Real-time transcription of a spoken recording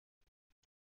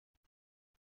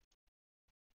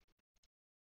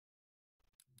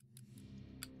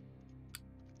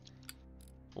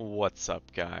What's up,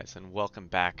 guys, and welcome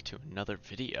back to another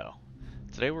video.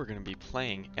 Today we're going to be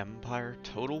playing Empire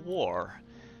Total War,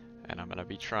 and I'm going to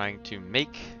be trying to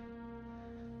make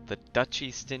the Dutch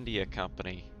East India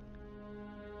Company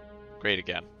great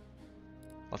again.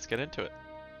 Let's get into it,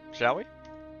 shall we?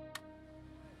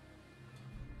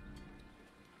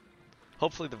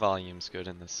 Hopefully the volume's good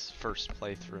in this first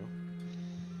playthrough.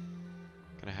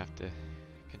 Gonna have to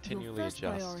continually Your first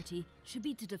adjust. priority should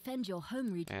be to defend your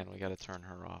home region. And we gotta turn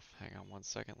her off. Hang on one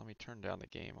second, let me turn down the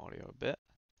game audio a bit.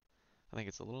 I think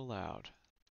it's a little loud.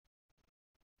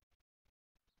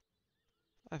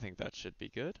 I think that should be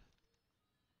good.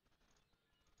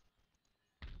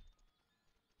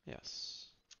 Yes.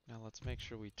 Now let's make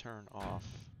sure we turn off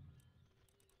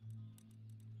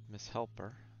Miss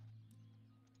Helper.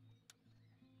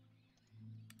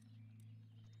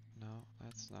 No,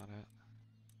 that's not it.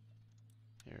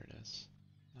 Here it is.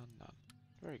 None.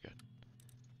 Very good.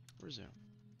 Resume.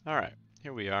 Alright,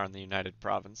 here we are in the United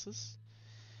Provinces.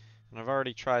 And I've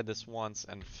already tried this once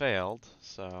and failed,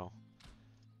 so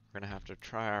we're going to have to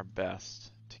try our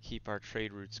best to keep our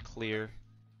trade routes clear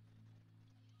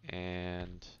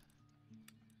and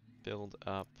build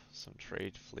up some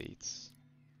trade fleets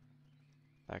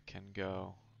that can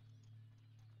go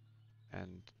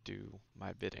and do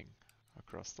my bidding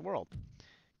across the world.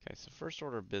 Okay, so first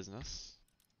order of business.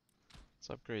 Let's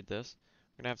upgrade this.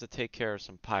 We're going to have to take care of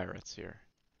some pirates here.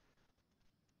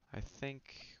 I think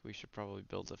we should probably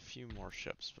build a few more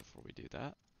ships before we do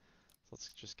that.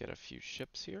 Let's just get a few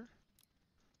ships here.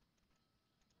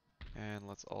 And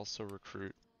let's also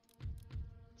recruit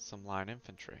some line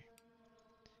infantry,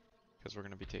 because we're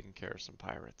going to be taking care of some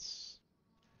pirates.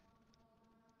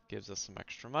 Gives us some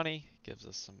extra money, gives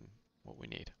us some what we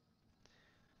need.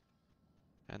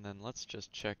 And then let's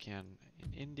just check in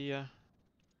India.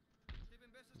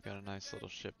 We've got a nice little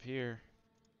ship here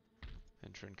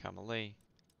in Trincomalee.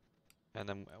 And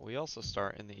then we also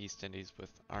start in the East Indies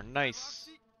with our nice,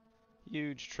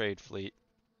 huge trade fleet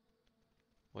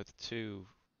with two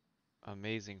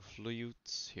amazing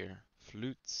flutes here.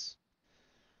 Flutes.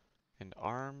 And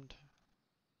armed.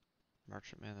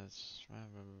 Merchantman is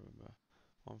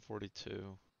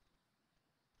 142.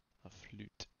 A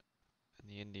flute. And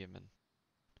the Indiaman.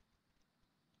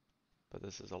 But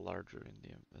this is a larger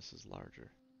Indian. This is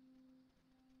larger.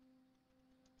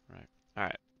 Right.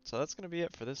 Alright. So that's going to be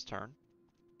it for this turn.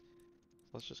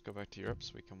 Let's just go back to Europe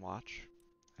so we can watch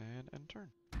and turn.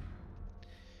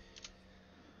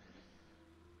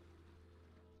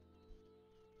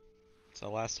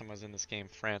 So last time I was in this game,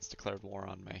 France declared war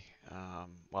on me.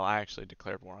 Well, I actually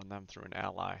declared war on them through an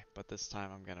ally, but this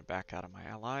time I'm going to back out of my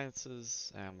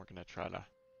alliances and we're going to try to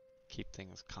keep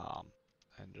things calm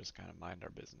and just kind of mind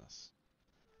our business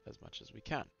as much as we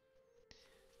can.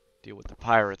 Deal with the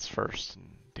pirates first and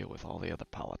deal with all the other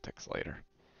politics later.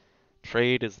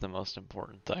 Trade is the most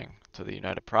important thing to the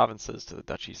United Provinces, to the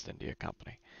Dutch East India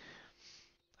Company.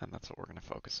 And that's what we're going to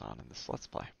focus on in this Let's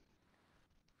Play.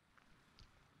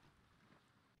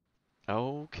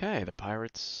 Okay, the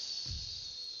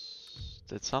pirates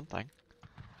did something.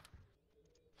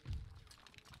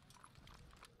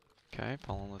 Okay,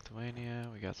 Poland, Lithuania,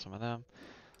 we got some of them.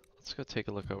 Let's go take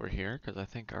a look over here, because I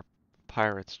think our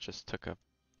pirates just took a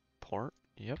port.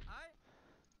 Yep.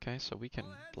 Okay, so we can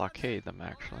blockade them,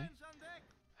 actually.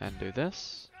 And do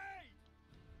this.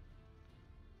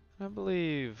 I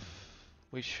believe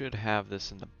we should have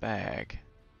this in the bag.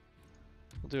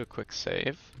 We'll do a quick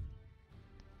save.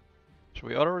 Should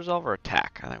we auto-resolve or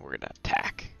attack? I think we're going to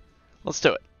attack. Let's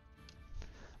do it.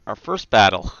 Our first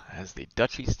battle as the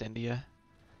Dutch East India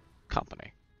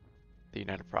Company, the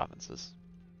United Provinces.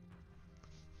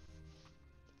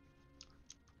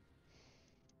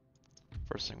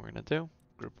 First thing we're going to do,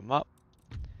 group them up,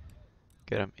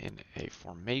 get them in a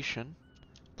formation.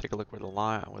 Take a look where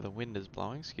the wind is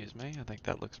blowing, excuse me. I think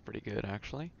that looks pretty good,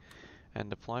 actually. And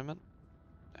deployment,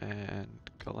 and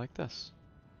go like this.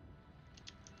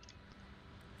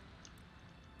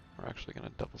 We're actually going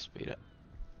to double speed it.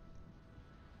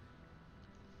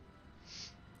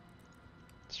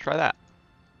 Let's try that.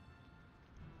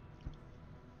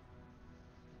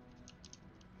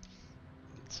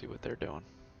 Let's see what they're doing.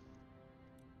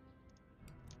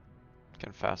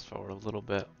 Can fast forward a little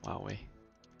bit while we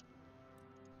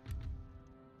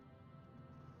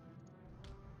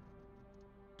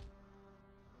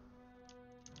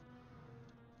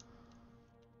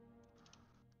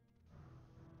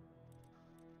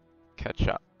catch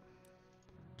up.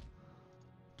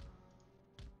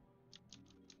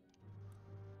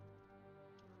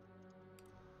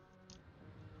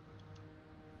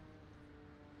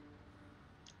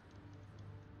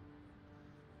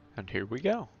 And here we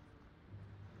go.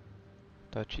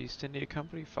 Dutch East India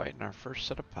Company fighting our first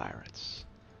set of pirates.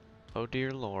 Oh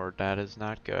dear lord, that is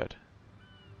not good.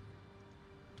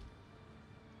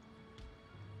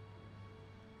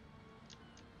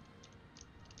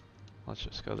 Let's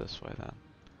just go this way then.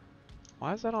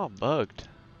 Why is that all bugged?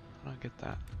 I don't get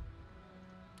that.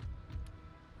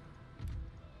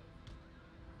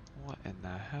 What in the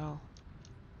hell?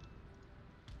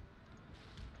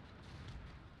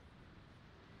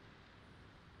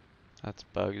 That's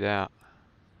bugged out.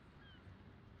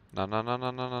 No, no, no,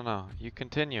 no, no, no, no. You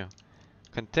continue.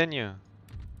 Continue.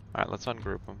 Alright, let's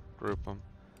ungroup them. Group them.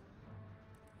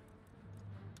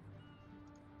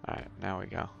 Alright, now we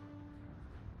go.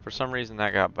 For some reason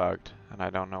that got bugged, and I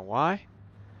don't know why,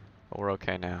 but we're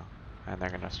okay now. And they're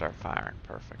gonna start firing.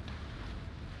 Perfect.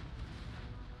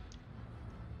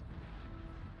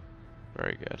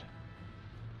 Very good.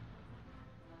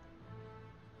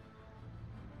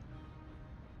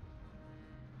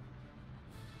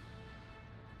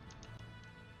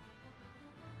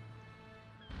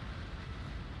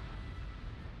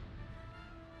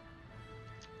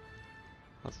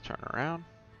 Let's turn around.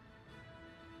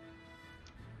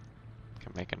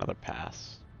 Can make another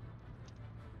pass.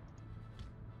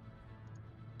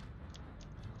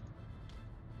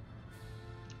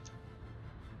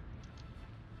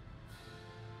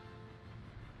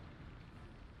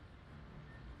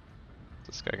 Is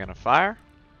this guy gonna fire?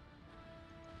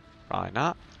 Probably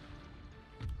not.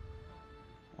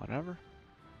 Whatever.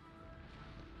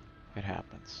 It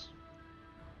happens.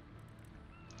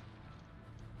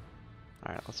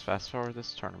 Alright, let's fast forward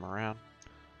this, turn him around.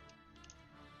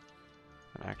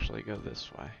 And actually go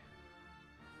this way.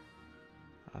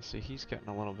 See, he's getting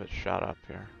a little bit shot up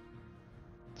here.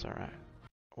 It's alright.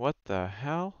 What the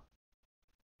hell?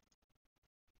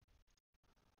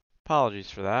 Apologies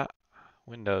for that.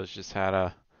 Windows just had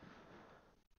a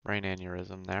brain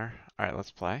aneurysm there. Alright,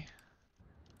 let's play.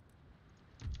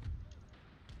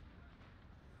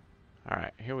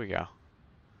 Alright, here we go.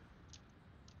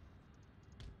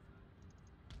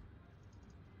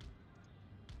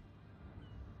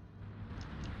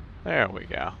 There we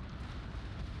go.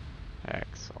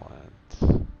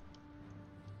 Excellent.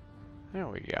 There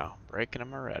we go. Breaking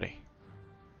them already.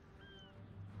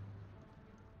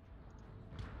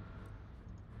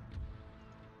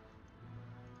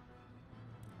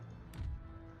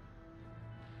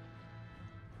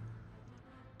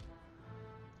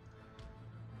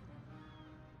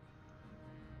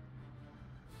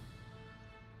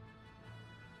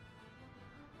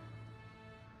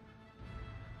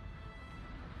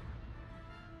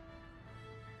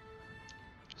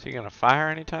 Is he gonna fire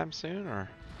anytime soon, or?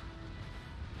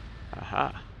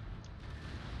 Aha.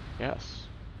 Yes.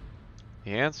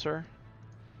 The answer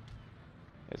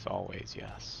is always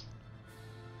yes.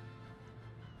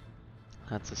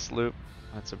 That's a sloop.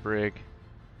 That's a brig.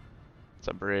 It's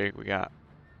a brig. We got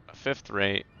a 5th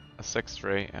rate, a 6th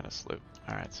rate, and a sloop.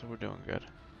 Alright, so we're doing good.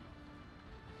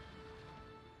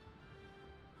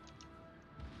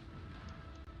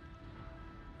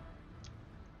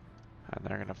 And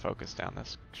they're gonna focus down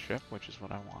this ship, which is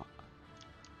what I want.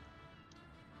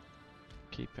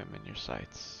 Keep him in your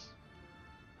sights.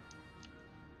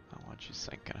 I want you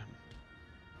sinking him.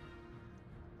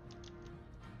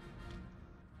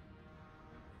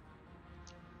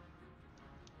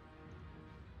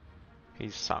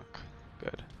 He's sunk.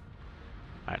 Good.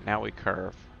 Alright, now we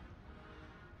curve.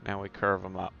 Now we curve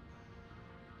him up.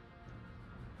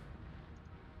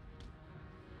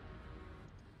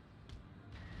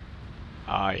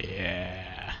 Oh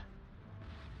yeah.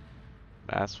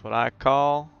 That's what I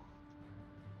call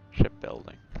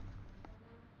shipbuilding.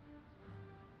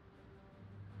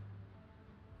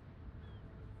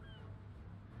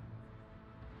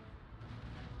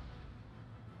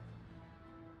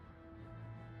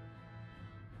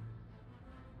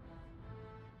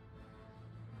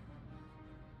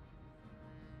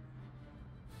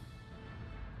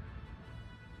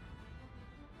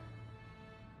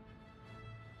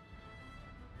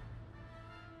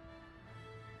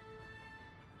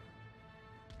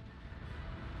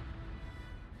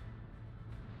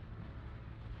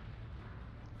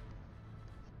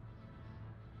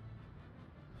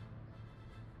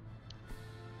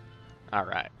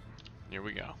 Alright, here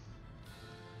we go.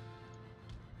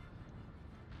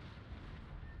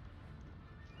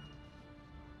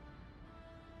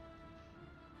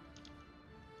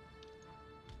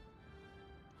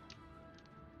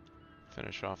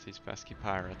 Finish off these pesky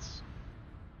pirates.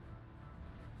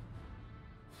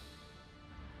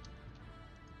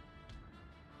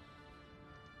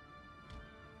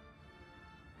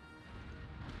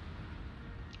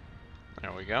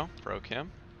 There we go, broke him.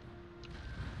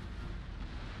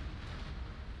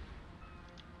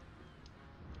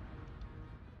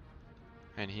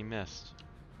 And he missed.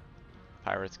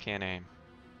 Pirates can't aim.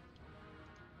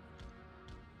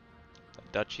 The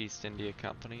Dutch East India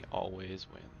Company always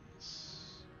wins.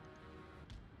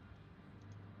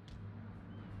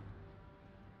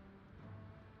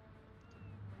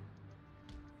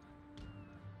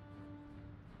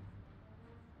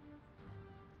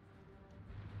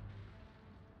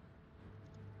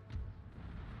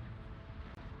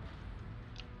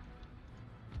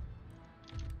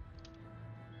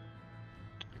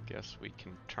 I guess we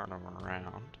can turn them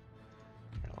around.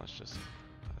 Here, let's just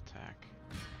attack.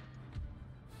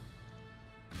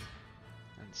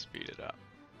 And speed it up.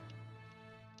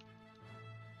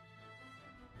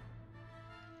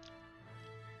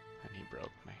 And he broke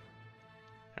me.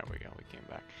 There we go, we came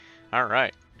back.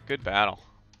 Alright, good battle.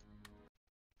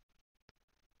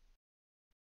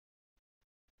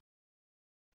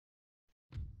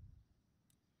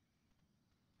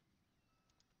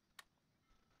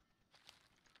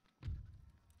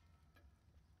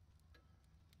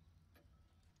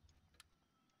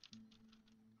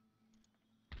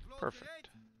 Perfect.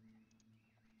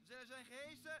 Zij zijn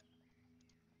gehezen.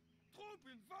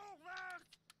 Troepen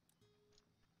voorwaarts.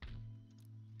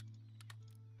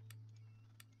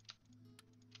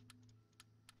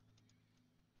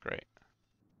 Great.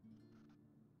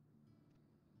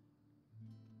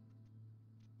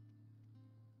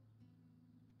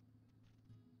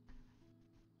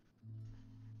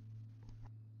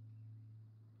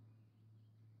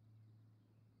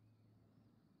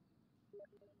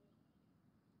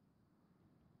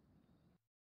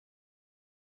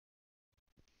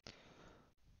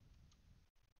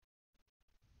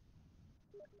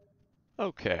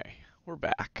 Okay, we're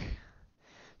back.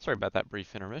 Sorry about that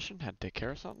brief intermission, had to take care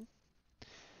of something.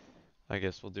 I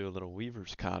guess we'll do a little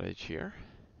Weaver's Cottage here.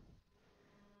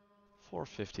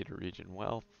 450 to region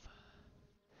wealth.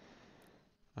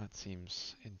 That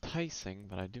seems enticing,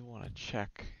 but I do want to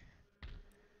check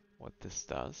what this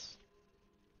does.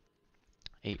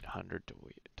 800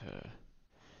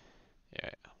 yeah,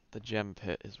 the gem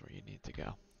pit is where you need to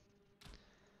go.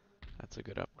 That's a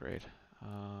good upgrade.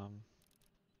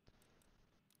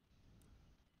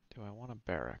 Do I want a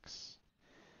barracks?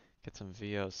 Get some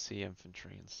VOC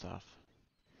infantry and stuff,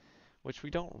 which we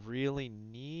don't really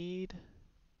need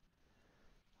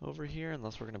over here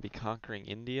unless we're going to be conquering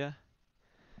India.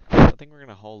 I think we're going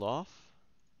to hold off,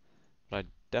 but I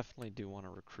definitely do want to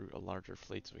recruit a larger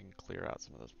fleet so we can clear out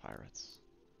some of those pirates.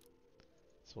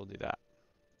 So we'll do that,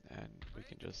 and we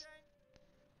can just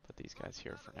put these guys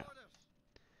here for now.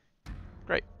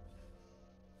 Great.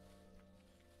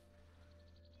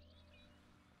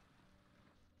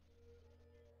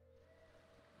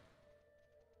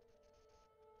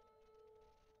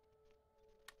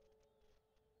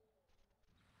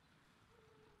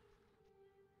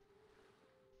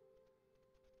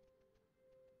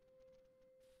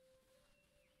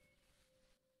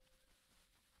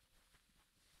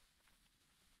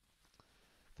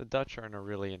 The Dutch are in a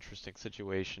really interesting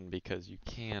situation because you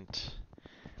can't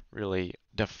really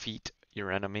defeat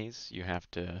your enemies. You have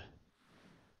to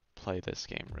play this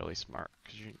game really smart.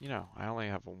 Because, you know, I only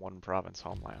have a one province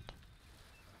homeland.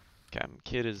 Captain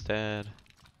Kidd is dead.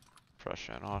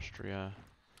 Prussia and Austria.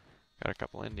 Got a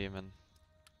couple Indiamen.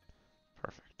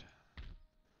 Perfect.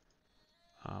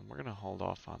 We're going to hold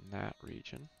off on that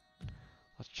region.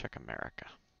 Let's check America.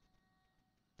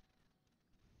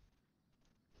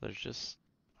 There's just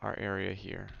our area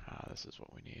here. This is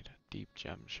what we need. Deep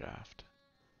gem shaft.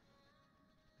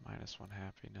 -1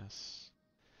 happiness.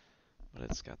 But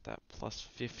it's got that plus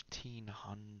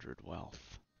 1500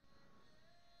 wealth.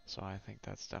 So I think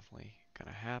that's definitely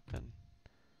gonna happen.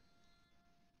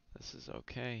 This is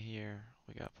okay here.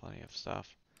 We got plenty of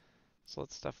stuff. So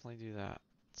let's definitely do that.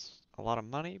 It's a lot of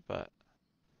money, but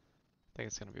I think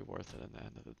it's gonna be worth it in the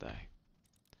end of the day.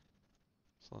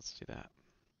 So let's do that.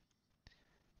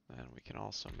 And we can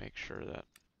also make sure that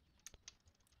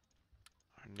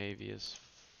our navy is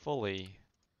fully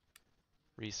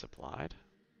resupplied.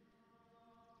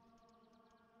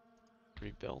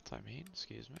 Rebuilt, I mean,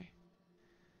 excuse me.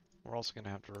 We're also going to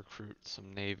have to recruit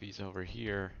some navies over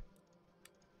here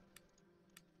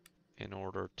in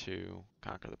order to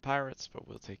conquer the pirates, but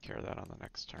we'll take care of that on the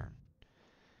next turn.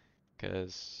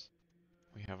 Because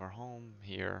we have our home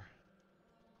here.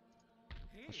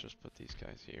 Let's just put these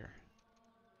guys here.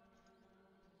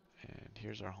 And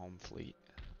here's our home fleet,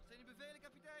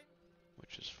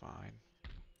 which is fine.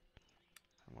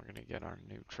 And we're going to get our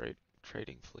new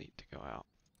trading fleet to go out.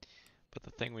 But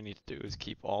the thing we need to do is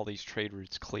keep all these trade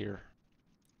routes clear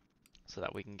so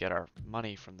that we can get our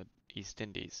money from the East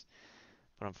Indies.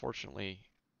 But unfortunately,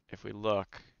 if we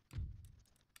look,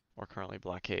 we're currently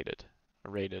blockaded.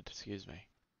 raided, excuse me,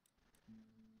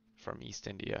 from East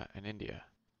India and India.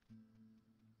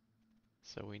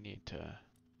 So we need to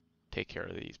take care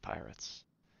of these pirates.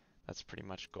 That's pretty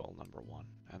much goal number one,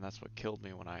 and that's what killed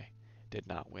me when I did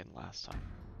not win last time.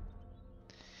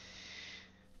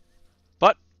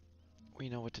 But we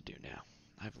know what to do now.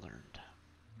 I've learned.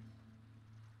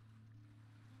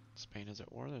 Spain is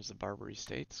at war. There's the Barbary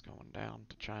States going down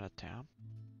to Chinatown.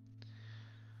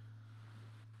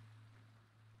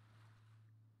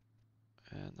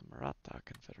 And the Maratha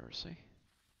Confederacy.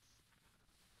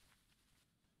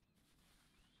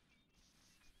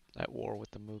 At war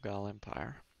with the Mughal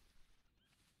Empire.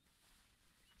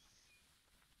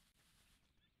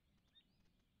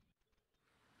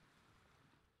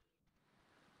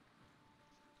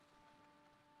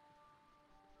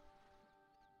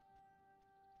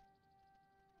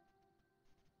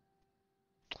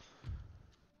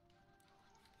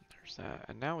 There's that.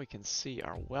 And now we can see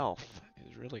our wealth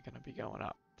is really going to be going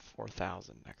up.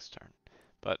 4,000 next turn.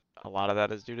 But a lot of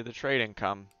that is due to the trade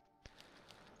income.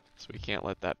 So we can't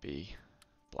let that be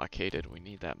blockaded. We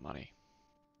need that money.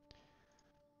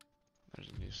 There's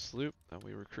a new sloop that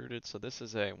we recruited. So this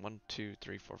is a 1, 2,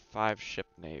 3, 4, 5 ship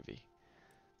navy.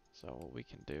 So what we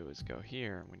can do is go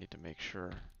here and we need to make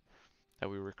sure that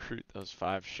we recruit those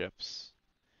 5 ships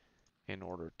in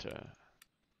order to,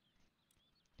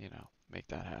 you know, make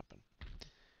that happen.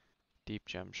 Deep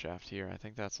gem shaft here. I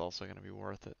think that's also going to be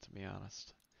worth it, to be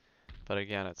honest. But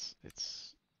again,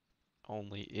 it's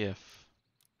only if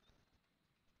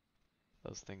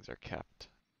those things are kept.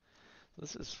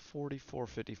 This is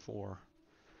 4454,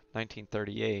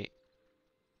 1938.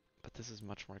 But this is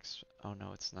much more oh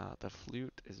no, it's not. The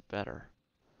flute is better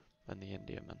than the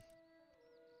Indiaman.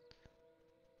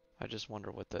 I just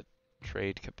wonder what the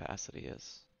trade capacity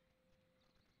is.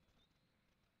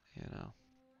 You know,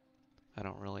 I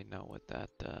don't really know what that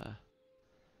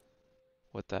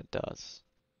does.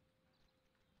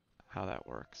 How that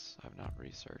works. I've not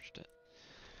researched it.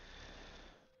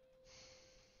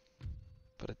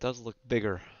 But it does look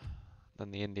bigger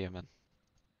than the Indiaman.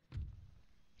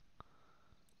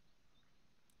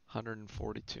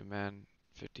 142 men,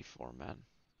 54 men.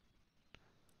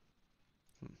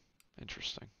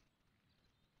 Interesting.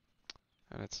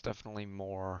 And it's definitely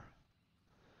more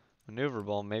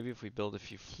maneuverable. Maybe if we build a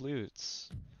few flutes,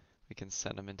 we can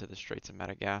send them into the Straits of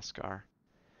Madagascar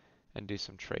and do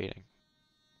some trading.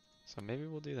 So maybe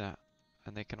we'll do that.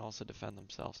 And they can also defend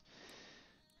themselves.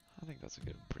 I think that's a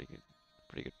pretty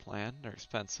good plan. They're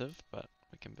expensive, but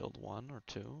we can build 1 or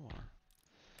 2 or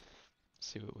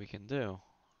see what we can do.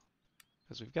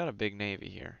 Because we've got a big navy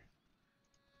here.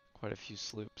 Quite a few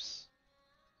sloops.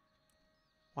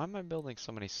 Why am I building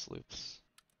so many sloops?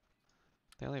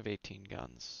 They only have 18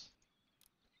 guns.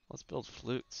 Let's build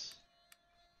flutes.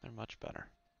 They're much better.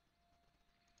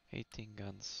 18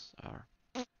 guns are.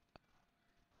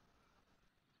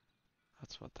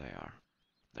 That's what they are.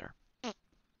 There.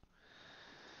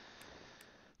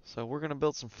 So we're going to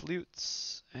build some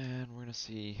flutes, and we're going to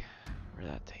see where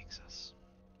that takes us.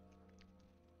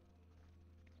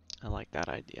 I like that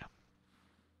idea.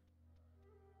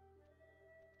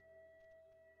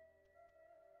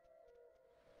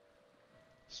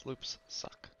 Sloops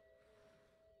suck.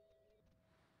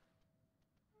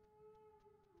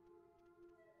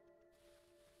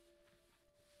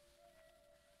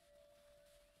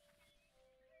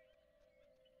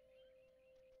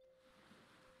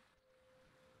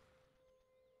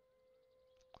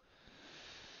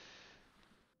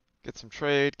 Get some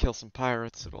trade, kill some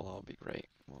pirates, it'll all be great.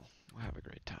 We'll have a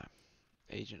great time.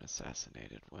 Agent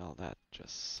assassinated. Well, that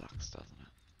just sucks, doesn't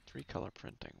it? 3-color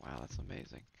printing. Wow, that's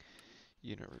amazing.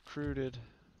 Unit recruited.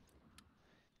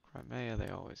 Crimea, they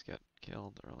always get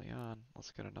killed early on.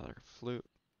 Let's get another flute.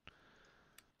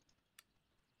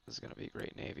 This is going to be a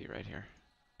great navy right here.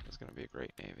 This is going to be a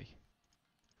great navy.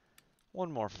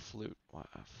 1 more flute. What,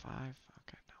 5?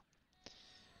 Okay, no.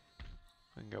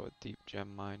 We can go with deep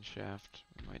gem mine shaft.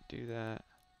 We might do that.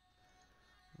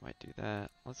 We might do that.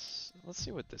 Let's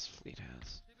see what this fleet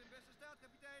has.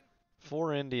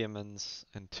 4 Indiamans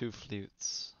and 2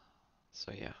 flutes.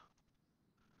 So yeah,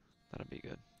 that'll be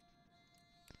good.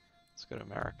 Let's go to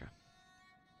America.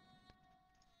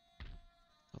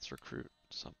 Let's recruit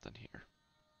something here.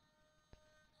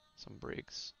 Some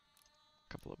brigs.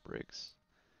 A couple of brigs.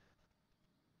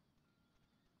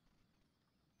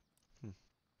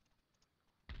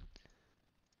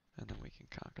 And then we can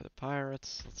conquer the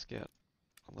pirates. Let's get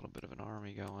a little bit of an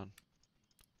army going.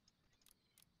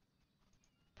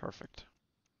 Perfect.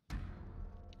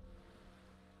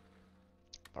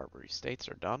 Barbary States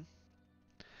are done.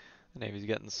 The Navy's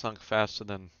getting sunk faster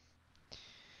than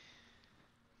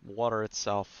water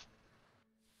itself.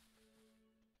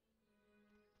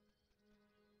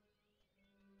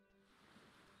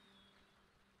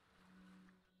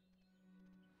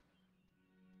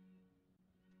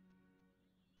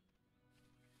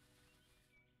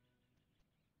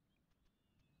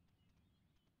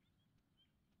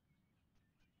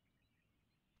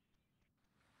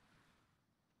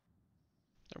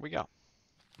 There we go.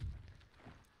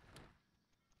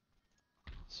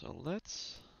 So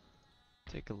let's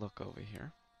take a look over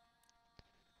here.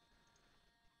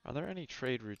 Are there any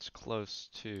trade routes close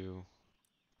to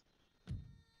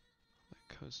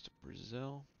the coast of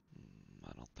Brazil?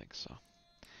 I don't think so.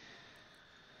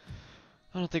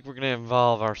 I don't think we're going to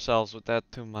involve ourselves with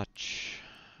that too much.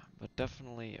 But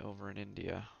definitely over in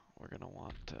India, we're going to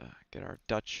want to get our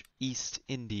Dutch East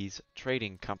Indies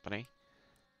Trading Company.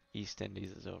 East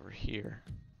Indies is over here.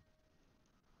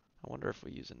 I wonder if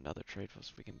we use another trade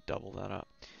post, if we can double that up.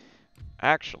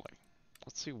 Actually,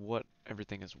 let's see what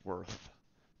everything is worth.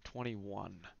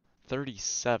 21,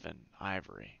 37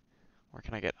 ivory. Where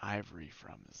can I get ivory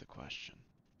from is the question.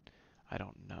 I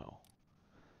don't know.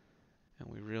 And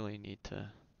we really need to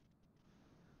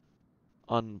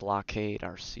unblockade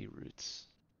our sea routes.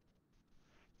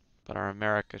 But our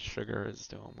America sugar is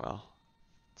doing well.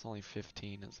 It's only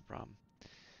 15 is the problem.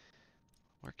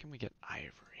 Where can we get ivory?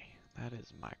 That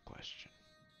is my question.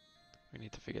 We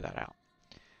need to figure that out.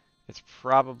 It's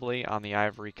probably on the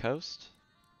Ivory Coast.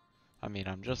 I mean,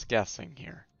 I'm just guessing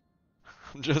here.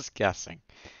 I'm just guessing.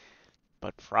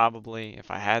 But probably,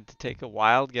 if I had to take a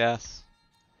wild guess,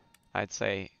 I'd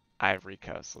say Ivory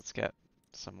Coast. Let's get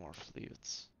some more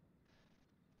flutes,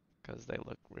 because they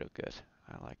look real good.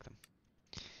 I like them.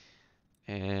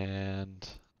 And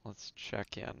let's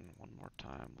check in one more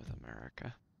time with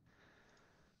America.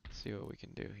 See what we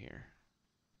can do here.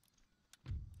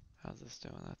 How's this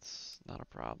doing? That's not a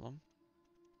problem.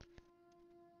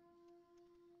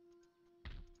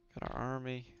 Got our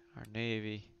army, our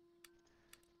navy.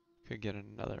 Could get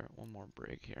one more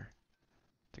brig here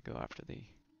to go after the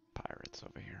pirates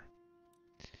over here.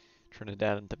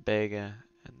 Trinidad and Tobago,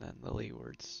 and then the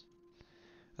Leewards.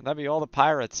 And that'd be all the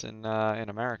pirates in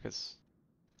Americas.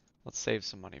 Let's save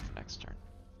some money for next turn.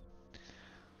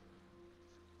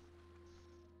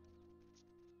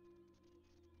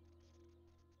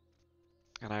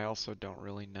 And I also don't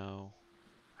really know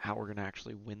how we're going to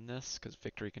actually win this, because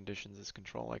victory conditions is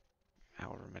control like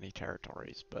however many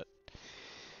territories, but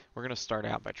we're going to start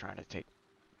out by trying to take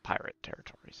pirate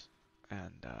territories.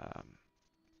 And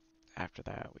after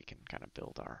that, we can kind of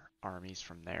build our armies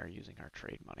from there using our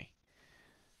trade money.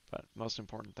 But most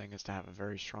important thing is to have a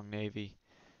very strong navy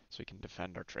so we can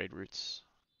defend our trade routes.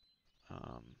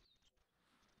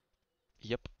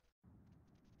 Yep.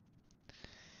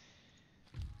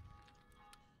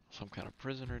 Some kind of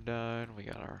prisoner died. We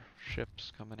got our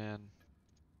ships coming in.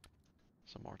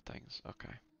 Some more things.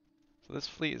 Okay. So this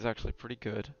fleet is actually pretty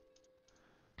good.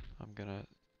 I'm gonna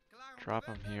drop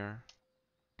them here.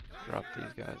 Drop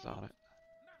these guys on it.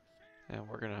 And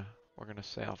we're gonna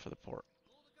sail for the port.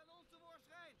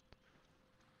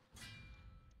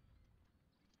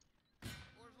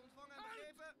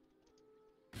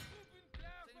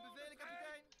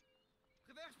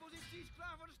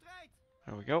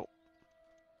 There we go.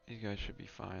 These guys should be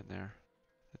fine there.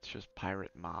 It's just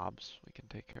pirate mobs. We can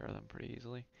take care of them pretty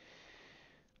easily.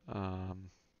 What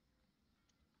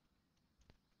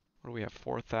do we have?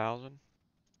 4,000?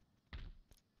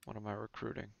 What am I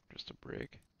recruiting? Just a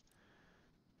brig.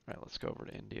 Alright, let's go over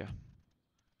to India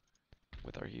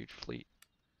with our huge fleet.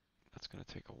 That's going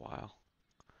to take a while.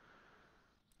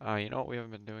 You know what? We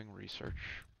haven't been doing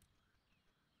research.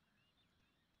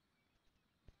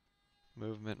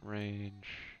 Movement range.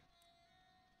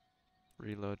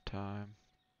 Reload time.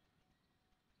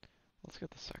 Let's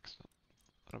get the sextant.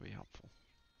 That'll be helpful.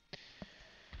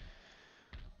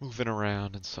 Moving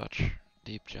around and such.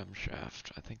 Deep gem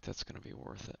shaft. I think that's going to be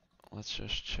worth it. Let's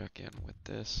just check in with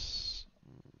this.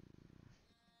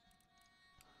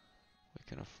 We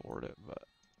can afford it, but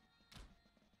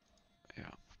yeah.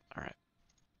 Alright.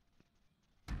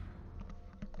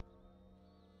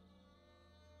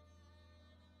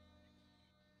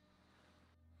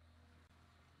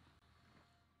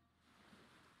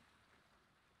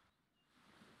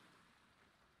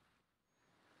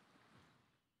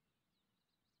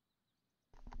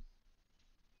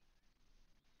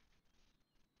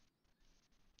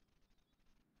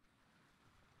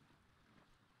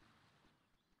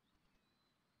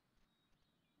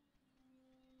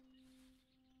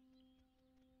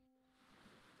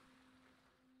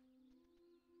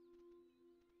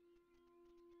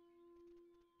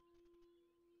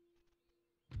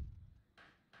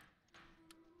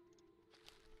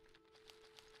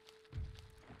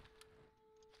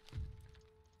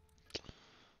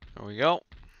 There we go.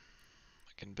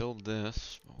 I can build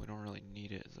this, but we don't really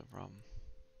need it as a problem.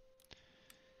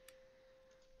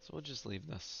 So we'll just leave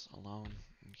this alone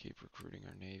and keep recruiting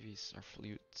our navies, our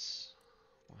flutes.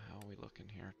 Well, how are we looking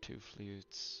here? 2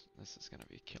 flutes. This is gonna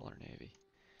be killer navy.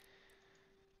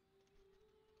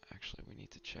 Actually, we need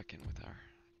to check in with our...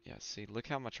 Yeah, see, look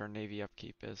how much our navy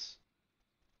upkeep is.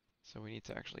 So we need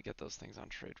to actually get those things on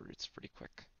trade routes pretty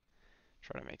quick.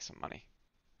 Try to make some money.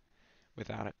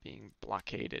 Without it being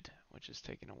blockaded, which is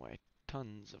taking away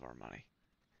tons of our money.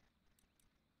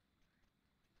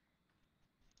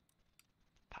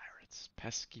 Pirates.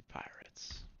 Pesky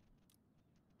pirates.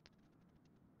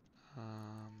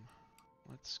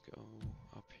 Let's go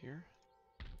up here.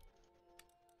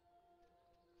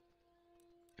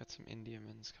 Got some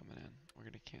Indiamans coming in. We're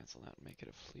gonna cancel that and make it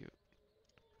a flute.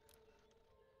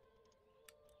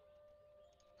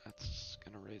 That's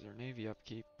gonna raise our navy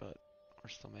upkeep, but we're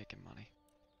still making money.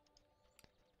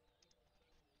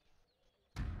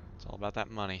 It's all about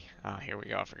that money. Ah, here we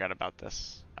go. I forgot about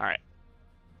this. Alright.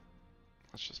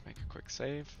 Let's just make a quick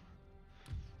save.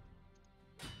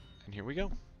 And here we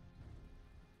go.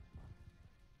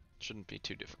 Shouldn't be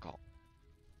too difficult.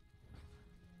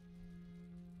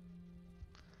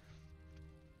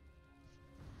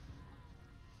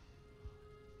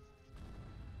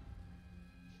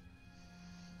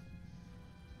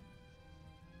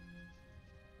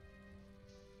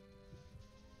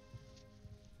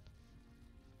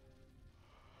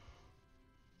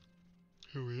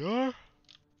 Here we are.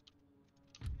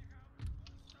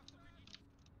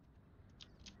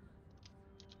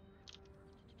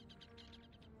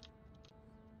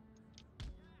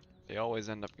 They always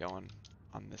end up going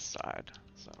on this side,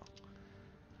 so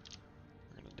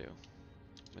we're gonna do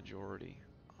majority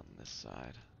on this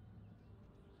side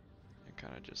and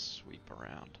kind of just sweep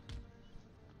around.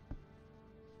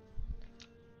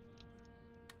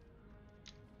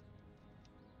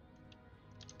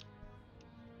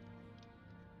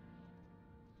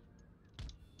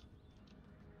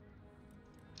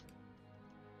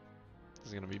 This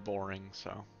is gonna be boring,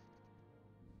 so.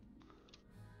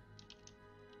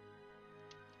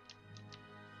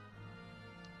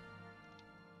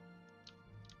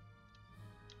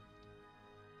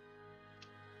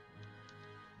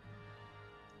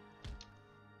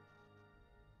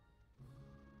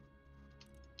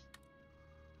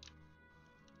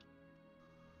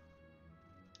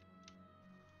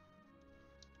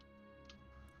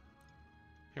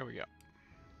 Here we go.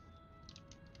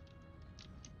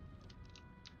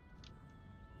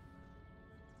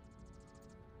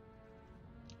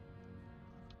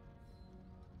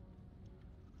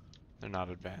 They're not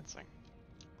advancing.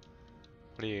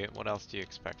 What else do you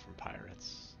expect from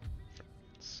pirates?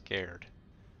 Scared.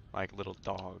 Like little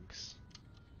dogs.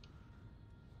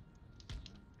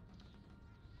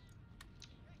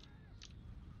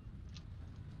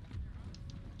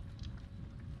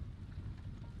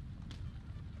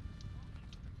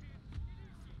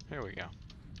 Here we go.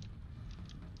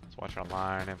 Let's watch our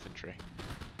line infantry.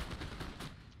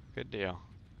 Good deal.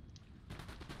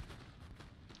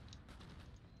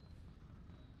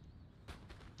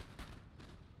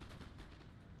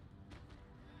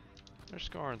 They're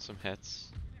scoring some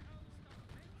hits,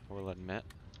 I will admit.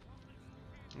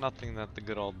 Nothing that the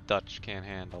good old Dutch can't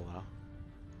handle, though.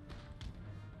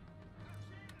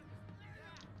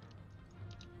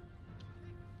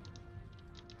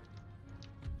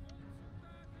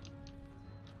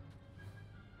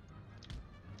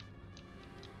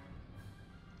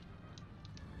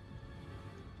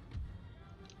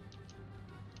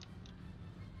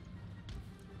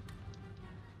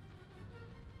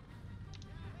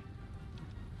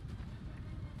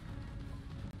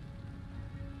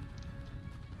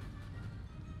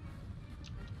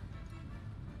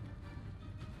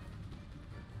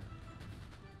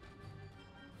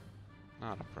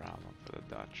 Not a problem for the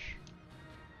Dutch.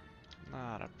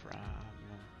 Not a problem.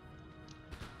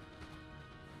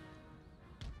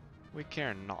 We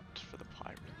care not for the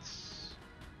pirates.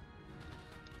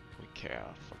 We care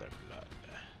for their blood.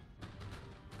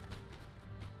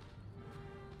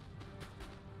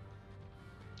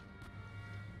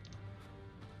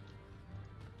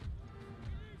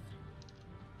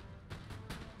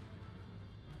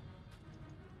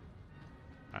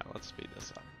 Alright, let's speed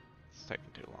this up. It's taking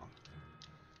too long.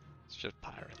 It's just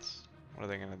pirates. What are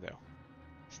they gonna do?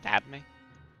 Stab me?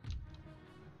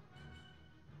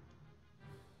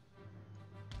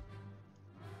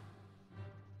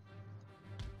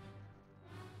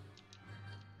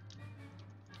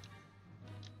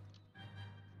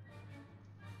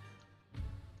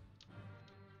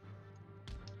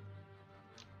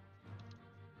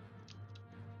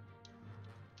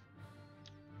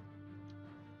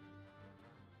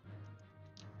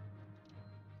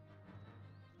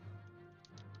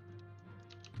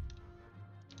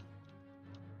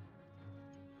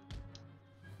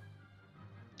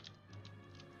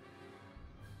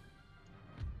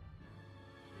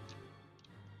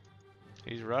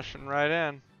 He's rushing right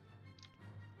in.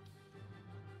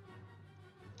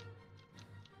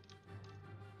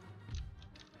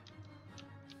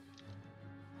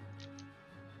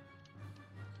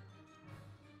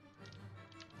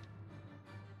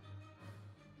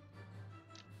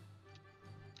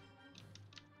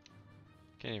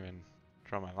 Can't even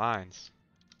draw my lines.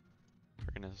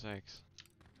 For goodness sakes.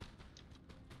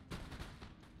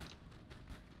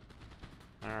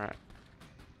 Alright.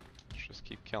 Let's just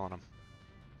keep killing them.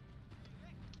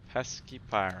 Pesky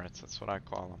pirates, that's what I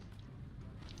call them.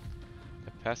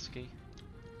 They're pesky,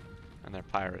 and they're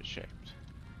pirate shaped.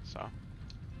 So,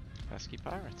 pesky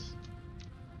pirates.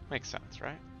 Makes sense,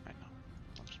 right? I know.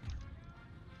 I'm smart.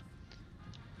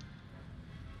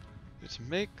 It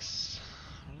makes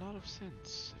a lot of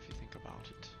sense if you think about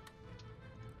it.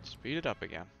 Speed it up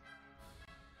again.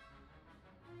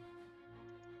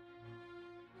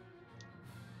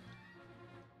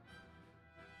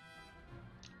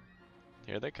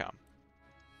 Here they come.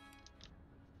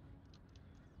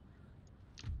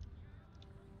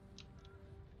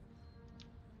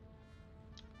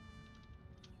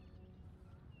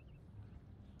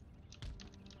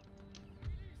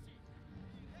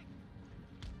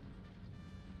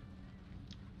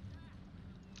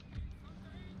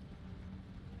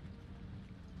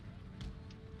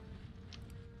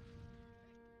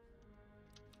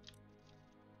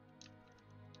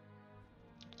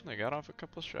 They got off a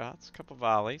couple shots, a couple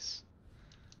volleys.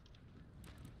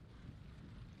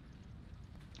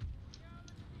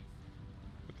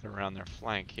 Looking around their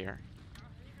flank here.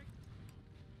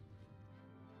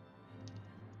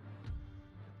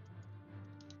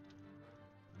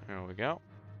 There we go.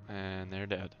 And they're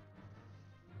dead.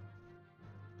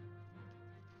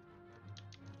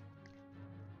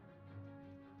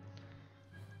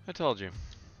 I told you.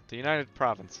 The United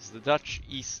Provinces, the Dutch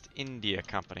East India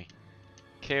Company,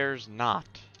 cares not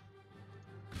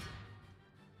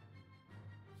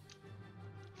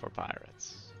for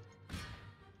pirates.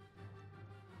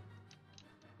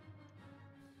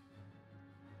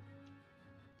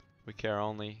 We care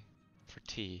only for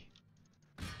tea.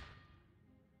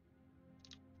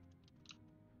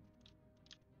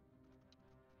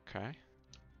 Okay.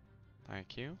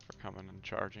 Thank you for coming and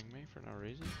charging me for no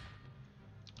reason.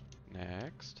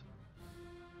 Next.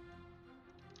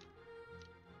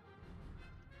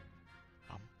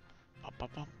 Bum, bum,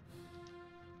 bum.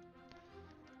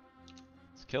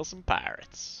 Let's kill some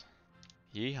pirates.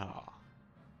 Yeehaw.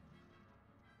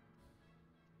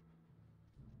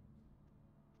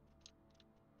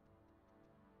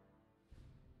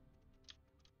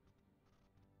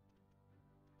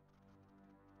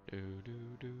 Do do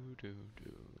do do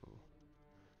do.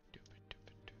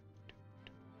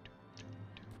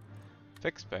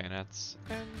 Fix bayonets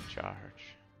and charge.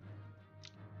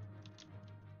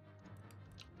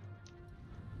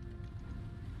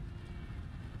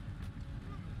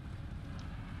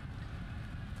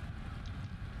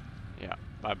 Yeah,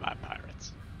 bye-bye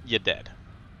pirates. You're dead.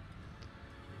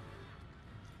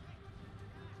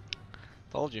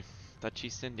 Told you. Dutch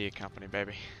East India Company,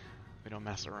 baby. We don't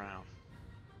mess around.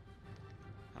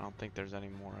 I don't think there's any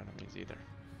more enemies either.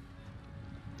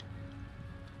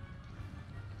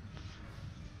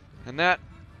 And that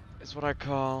is what I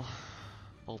call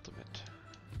ultimate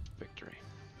victory.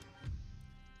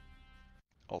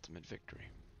 Ultimate victory.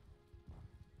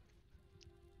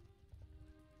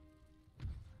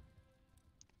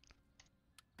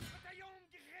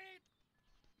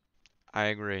 I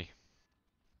agree.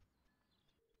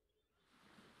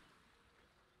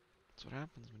 That's what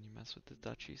happens when you mess with the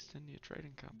Dutch East India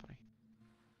Trading Company.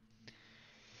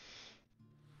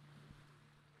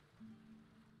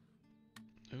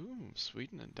 Ooh,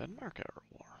 Sweden and Denmark are at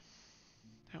war.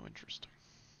 How interesting.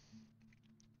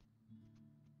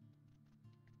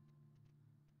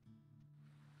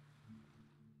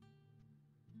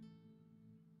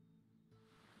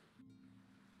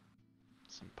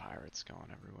 Some pirates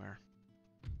going everywhere.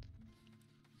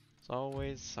 There's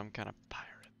always some kind of pirate.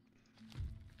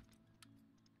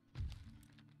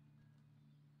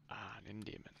 Ah, an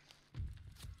Indiaman.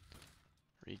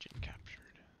 Region captured.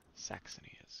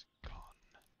 Saxony is gone.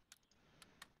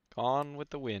 Gone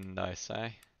with the wind, I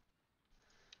say.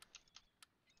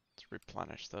 Let's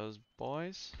replenish those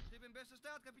boys. Schip in beste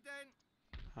staat, kapitein.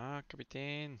 Ah,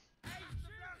 Kapitein.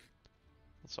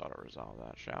 Let's auto-resolve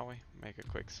that, shall we? Make a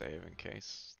quick save in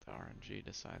case the RNG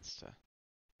decides to...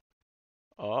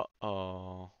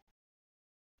 Uh-oh.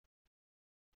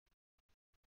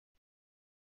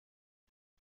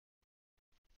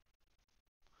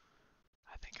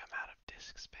 I think I'm out of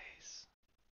disk space.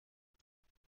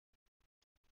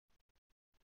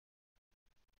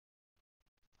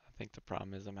 I think the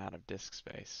problem is I'm out of disk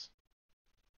space.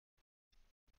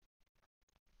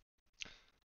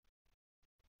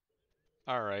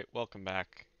 Alright, welcome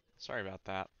back. Sorry about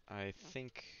that. I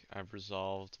think I've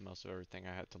resolved most of everything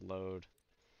I had to load.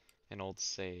 An old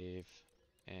save,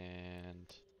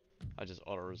 and I just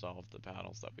auto-resolved the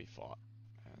battles that we fought.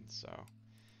 And so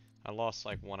I lost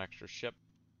like one extra ship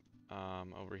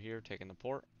over here taking the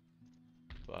port,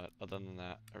 but other than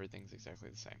that, everything's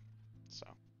exactly the same. So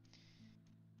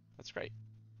that's great.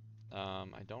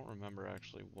 I don't remember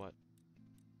actually what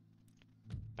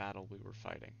battle we were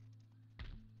fighting,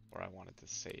 or I wanted to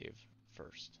save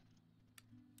first.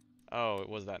 Oh, it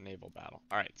was that naval battle.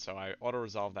 Alright, so I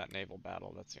auto-resolved that naval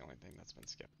battle. That's the only thing that's been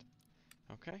skipped.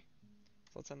 Okay,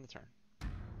 so let's end the turn.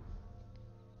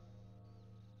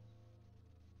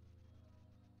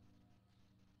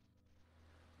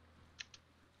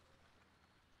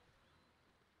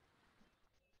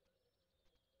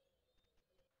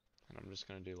 And I'm just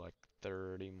going to do like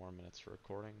 30 more minutes for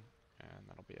recording, and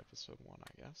that'll be episode 1,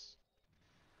 I guess.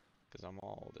 Because I'm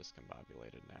all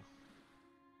discombobulated now.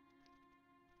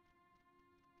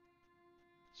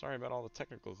 Sorry about all the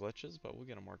technical glitches, but we'll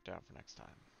get them worked out for next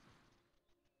time.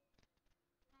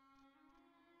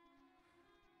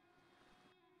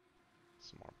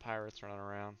 Some more pirates running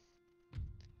around.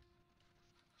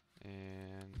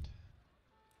 And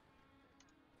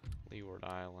Leeward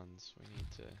Islands, we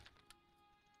need to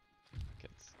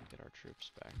get our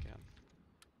troops back in.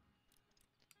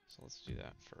 So let's do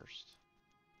that first.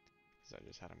 Because I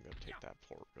just had them go take that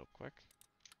port real quick.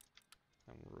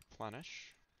 And we'll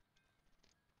replenish.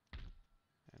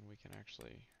 And we can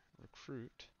actually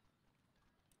recruit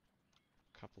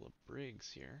a couple of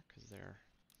brigs here, because they're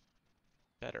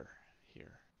better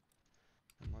here.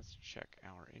 And let's check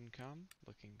our income.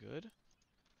 Looking good.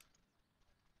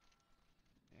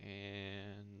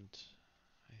 And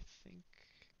I think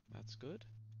that's good.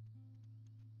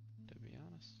 To be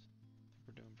honest, I think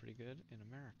we're doing pretty good in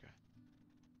America.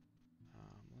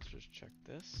 Let's just check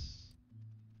this.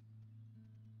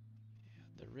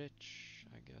 Yeah, the rich,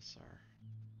 I guess, are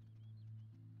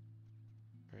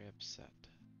very upset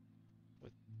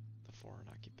with the foreign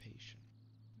occupation.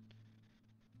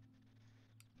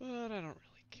 But I don't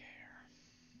really care,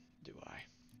 do I?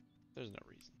 There's no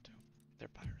reason to. They're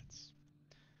pirates.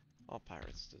 All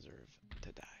pirates deserve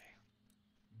to die.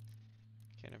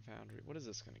 Cannon Foundry, what is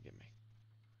this going to give me?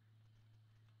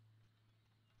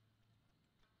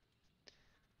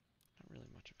 Not really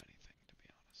much of anything, to be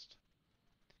honest.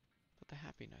 But the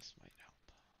happiness might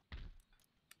help.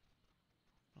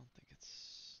 I don't think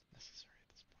it's necessary at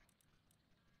this point.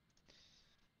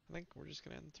 I think we're just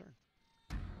going to end the turn.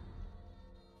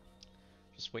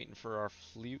 Just waiting for our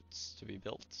flutes to be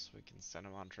built so we can send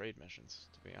them on trade missions,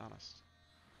 to be honest.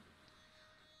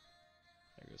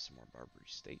 There goes some more Barbary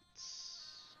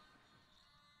states.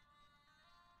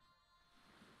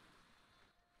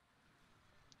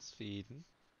 It's feeding.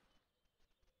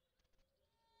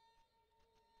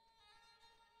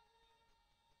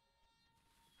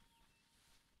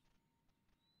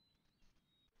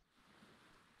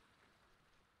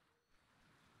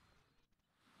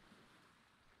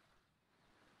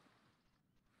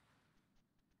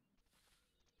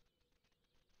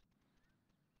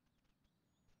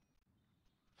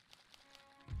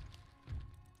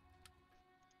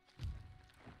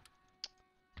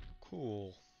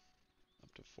 Cool.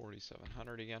 Up to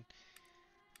 4,700 again.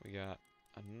 We got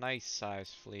a nice size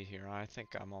fleet here. I think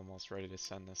I'm almost ready to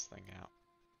send this thing out.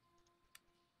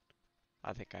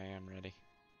 I think I am ready.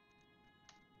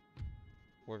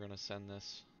 We're gonna send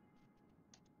this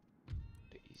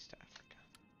to East Africa.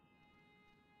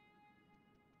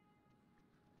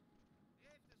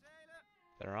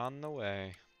 They're on the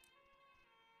way.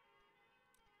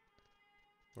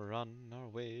 We're on our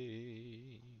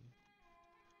way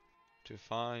to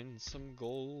find some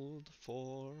gold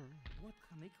for Wat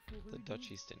kan ik voor the u Dutch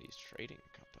doen? East Indies Trading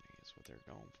Company is what they're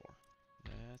going for.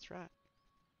 That's right.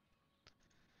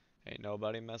 Ain't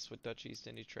nobody mess with Dutch East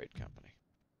Indies Trade Company.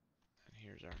 And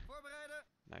here's our Voorbereiden.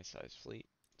 nice sized fleet,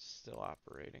 still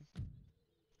operating.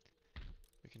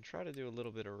 We can try to do a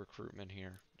little bit of recruitment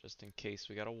here, just in case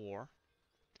we got a war.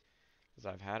 Because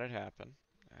I've had it happen,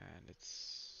 and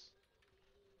it's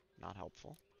not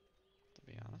helpful, to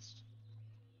be honest.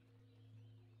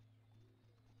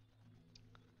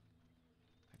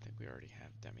 I think we already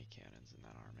have demi-cannons in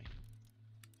that army.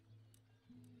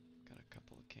 Got a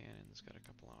couple of cannons, got a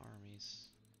couple of armies.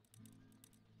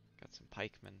 Got some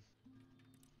pikemen,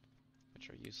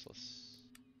 which are useless.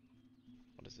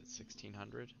 What is it,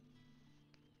 1600?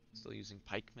 Still using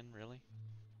pikemen, really?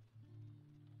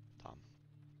 Dumb.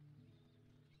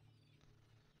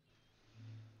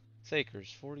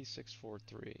 Sakers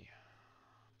 4643.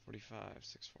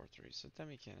 45643. So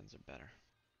demi cannons are better.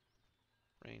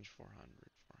 Range 400.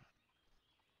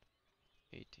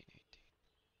 18.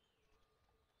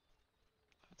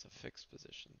 That's a fixed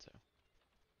position too.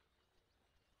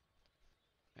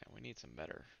 Man, we need some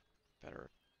better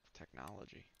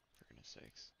technology, for goodness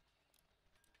sakes.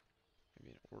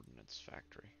 Maybe an ordnance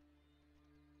factory.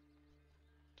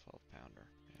 12 pounder,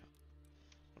 yeah.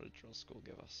 What did drill school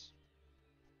give us?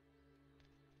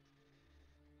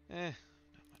 Not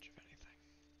much of anything.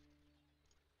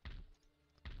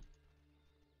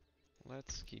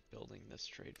 Let's keep building this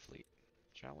trade fleet,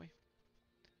 shall we?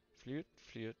 Fleet,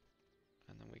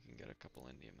 and then we can get a couple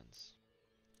Indiamans,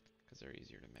 because they're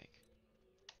easier to make.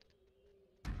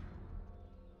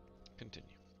 Continue.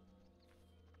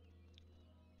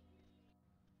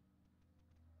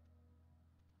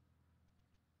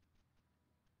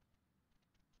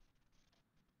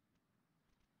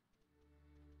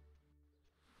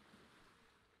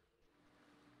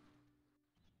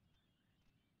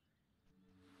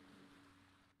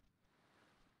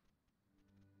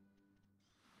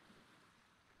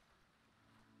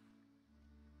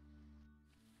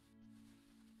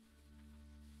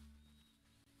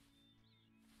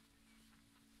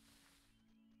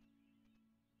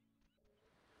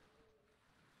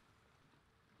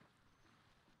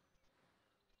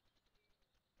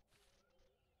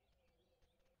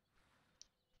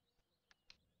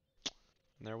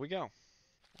 And there we go.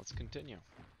 Let's continue.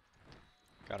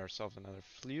 Got ourselves another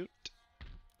fleet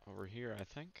over here, I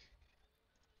think.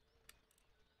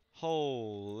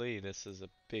 Holy, this is a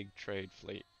big trade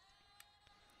fleet.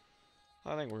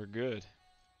 I think we're good.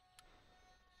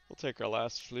 We'll take our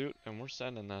last fleet and we're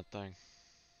sending that thing.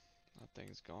 That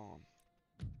thing's gone.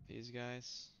 These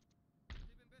guys,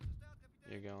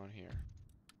 you're going here.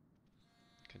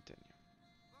 Continue.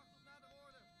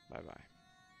 Bye-bye.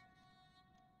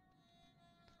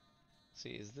 See,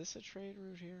 is this a trade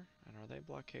route here? And are they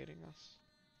blockading us?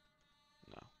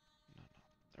 No.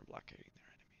 They're blockading their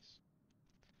enemies.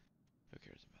 Who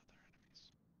cares about their enemies?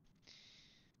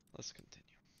 Let's continue.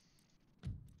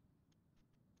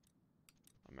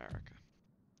 America.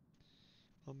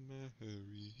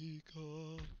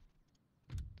 America.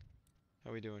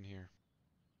 How we doing here?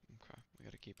 Okay, we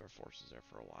gotta keep our forces there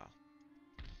for a while.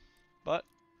 But,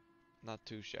 not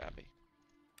too shabby.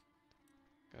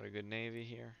 Got a good navy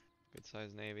here. Good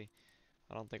sized navy.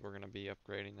 I don't think we're gonna be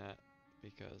upgrading that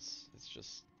because it's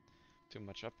just too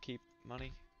much upkeep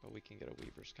money, but we can get a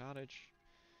weaver's cottage.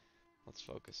 Let's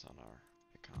focus on our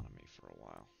economy for a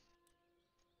while.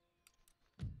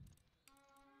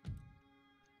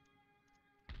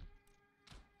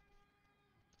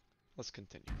 Let's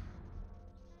continue.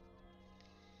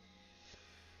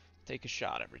 Take a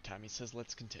shot every time he says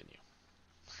let's continue.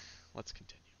 Let's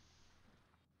continue.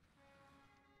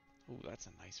 Ooh, that's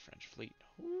a nice French fleet.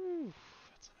 Ooh,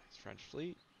 that's a nice French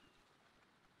fleet.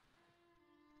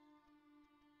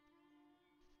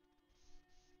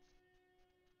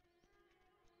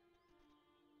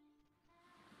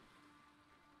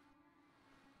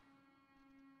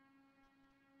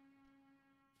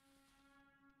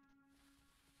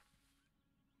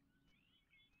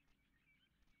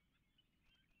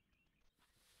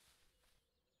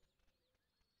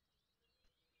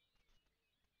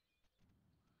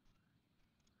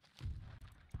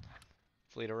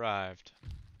 Fleet arrived.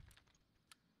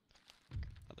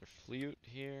 Another fleet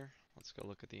here. Let's go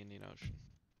look at the Indian Ocean.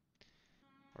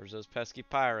 Where's those pesky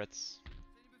pirates?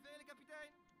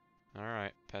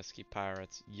 Alright, pesky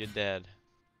pirates. You dead.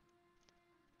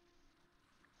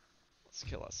 Let's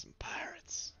kill us some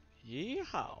pirates.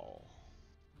 Yeehaw.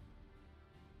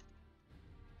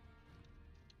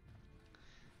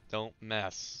 Don't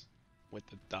mess with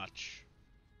the Dutch.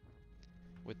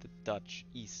 With the Dutch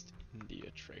East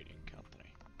India Trading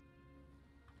Company.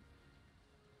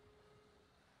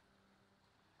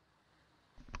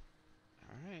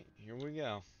 Alright, here we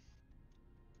go.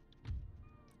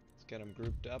 Let's get them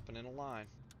grouped up and in a line.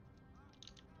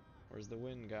 Where's the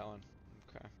wind going?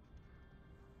 Okay.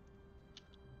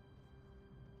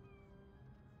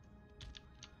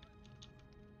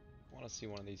 I want to see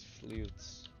one of these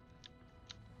flutes.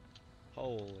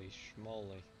 Holy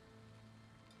schmoly.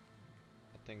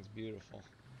 That thing's beautiful.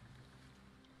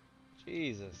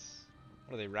 Jesus.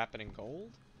 What are they, wrapping in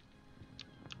gold?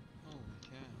 Holy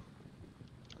cow.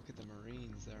 Look at the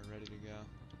Marines there ready to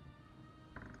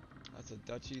go. That's a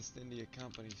Dutch East India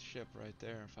Company ship right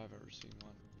there if I've ever seen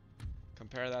one.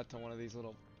 Compare that to one of these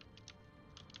little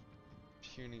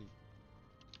puny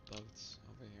boats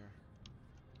over here.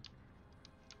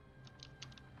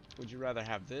 Would you rather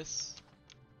have this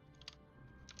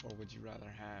Or would you rather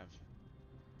have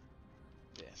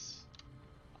this?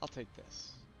 I'll take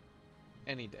this.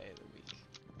 Any day of the week.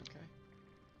 Okay?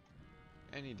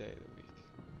 Any day of the week.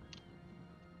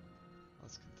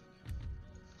 Let's continue.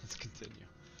 Let's continue.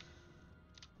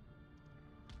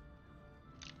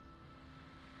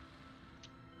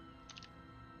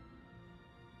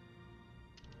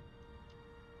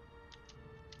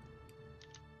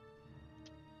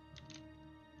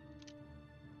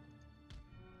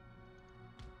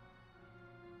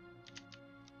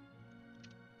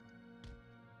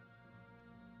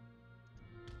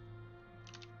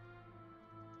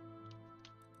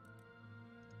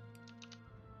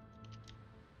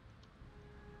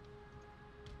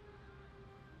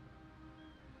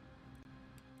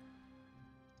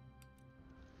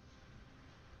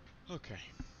 Okay.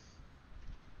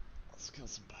 Let's kill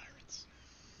some pirates.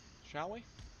 Shall we?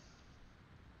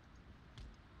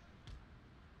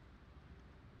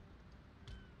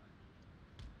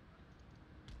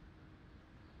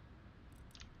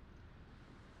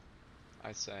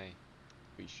 I say,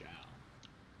 we shall.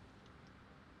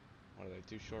 What are they,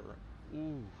 too short?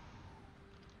 Ooh.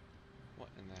 What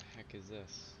in the heck is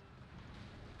this?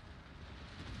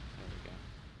 There we go.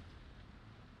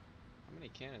 How many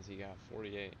cannons he got?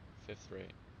 48. 5th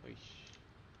rate. Weesh.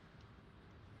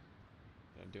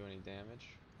 Did I do any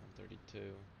damage? 132.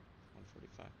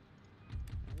 145.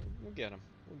 We'll get him.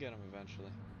 We'll get him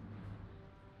eventually.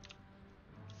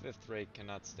 5th rate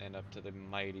cannot stand up to the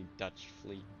mighty Dutch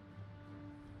fleet.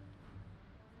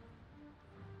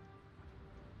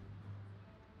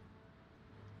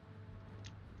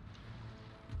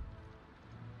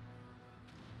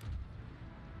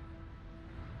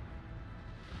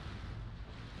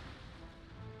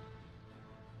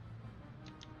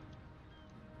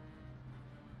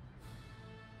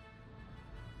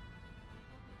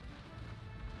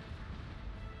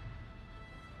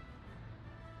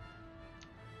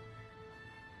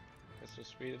 Guess we'll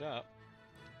speed it up.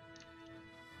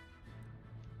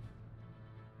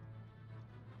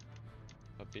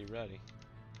 But be ready.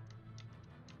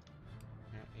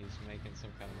 Yeah, he's making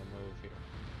some kind of a move here.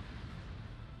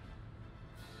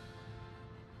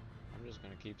 I'm just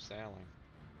gonna keep sailing.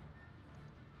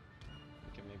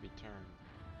 We can maybe turn.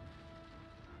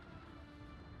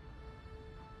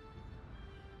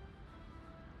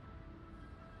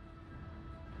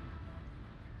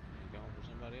 He's going for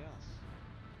somebody else.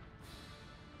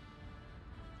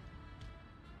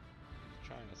 He's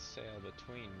trying to sail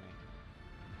between me.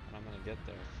 And I'm gonna get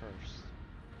there first.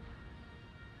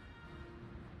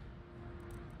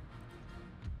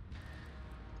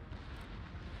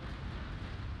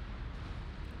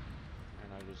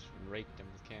 And I just raked him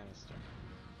with canister.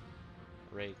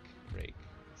 Rake. I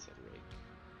said rake.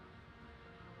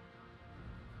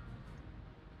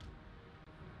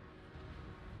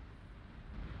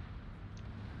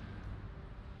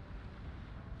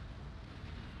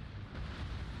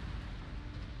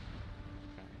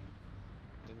 Okay.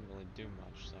 Didn't really do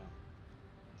much, so,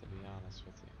 to be honest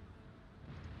with you.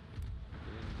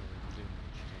 We didn't really do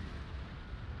much, did we?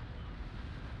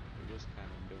 We're just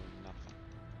kind of doing nothing.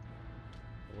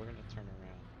 But we're gonna turn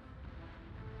around.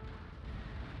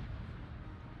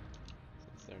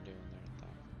 Since they're doing their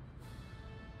thing.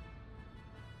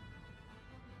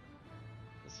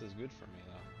 This is good for me,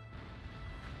 though.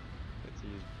 Get to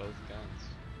use both guns.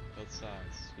 Both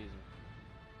sides, excuse me.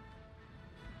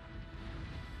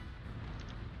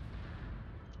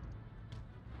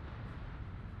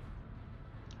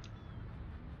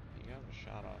 He got a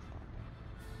shot off on me.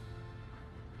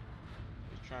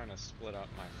 He's trying to split up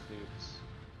my flukes.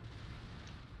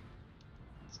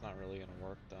 It's not really gonna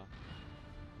work, though.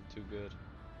 I'm too good.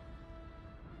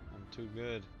 I'm too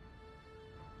good.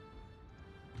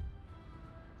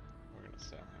 We're gonna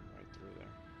sail him right through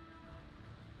there.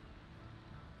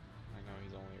 I know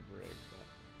he's only a brig, but...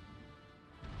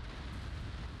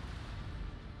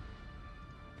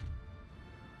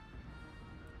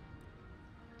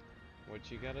 What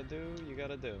you gotta do, you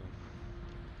gotta do.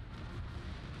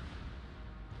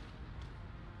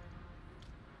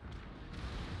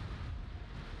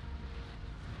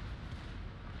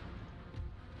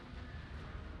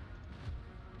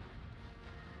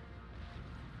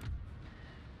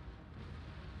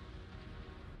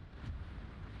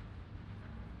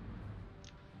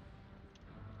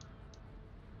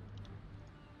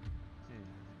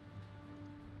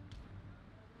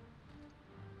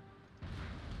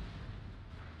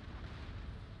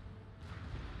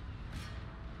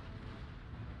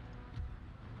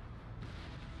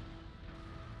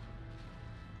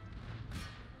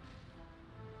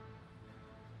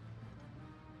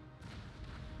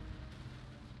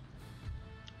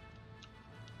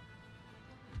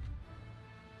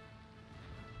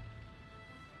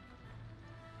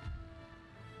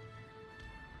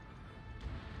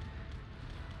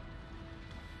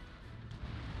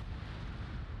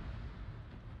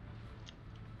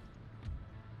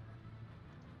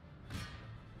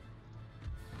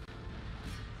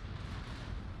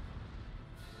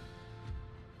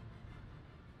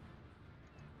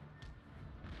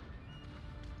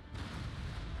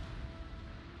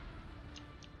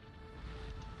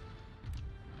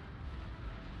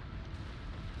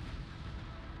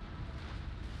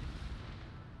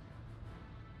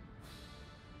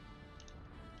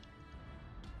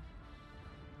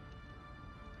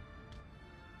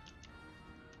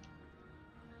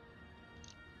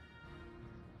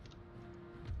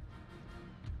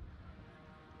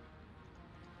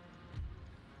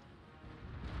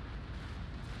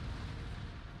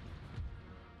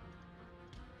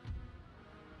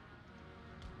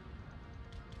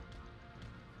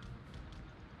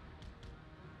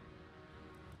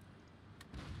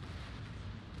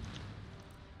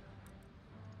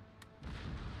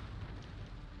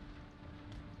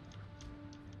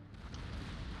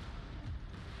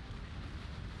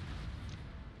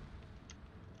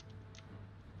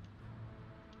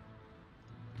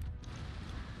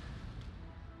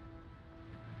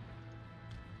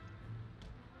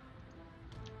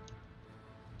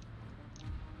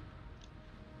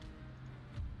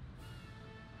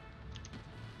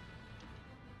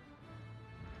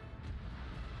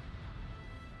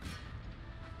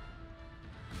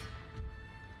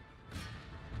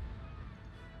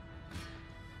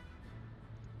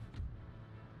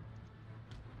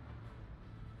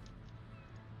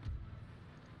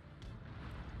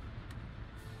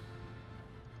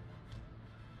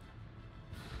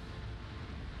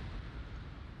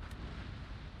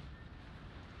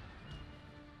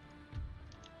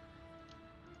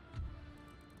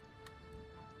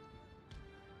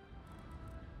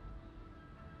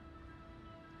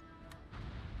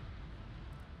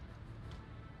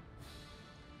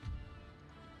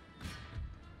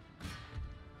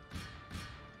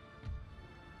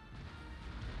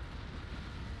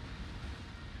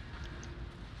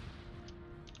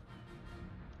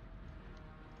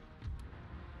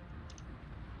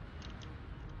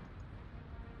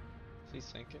 Is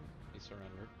he sinking? He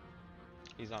surrendered.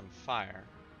 He's on fire.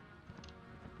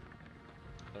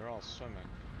 They're all swimming.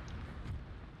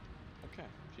 Okay,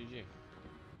 GG.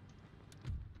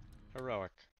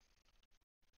 Heroic.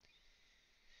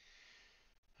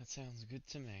 That sounds good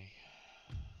to me.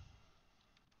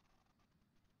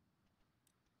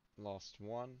 Lost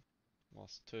 1,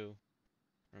 lost 2,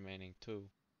 remaining 2.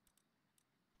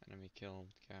 Enemy killed,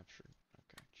 captured.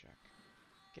 Okay, check.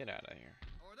 Get out of here.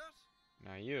 Orders?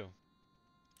 Now you.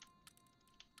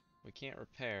 We can't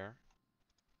repair,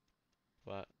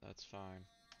 but that's fine.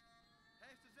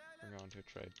 Hijs de zeilen. We're going to a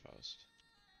trade post.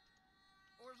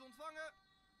 Orders ontvangen.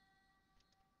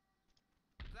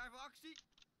 Klaar voor actie.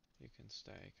 You can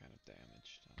stay kind of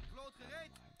damaged. Vloot I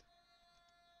gereed. don't mind.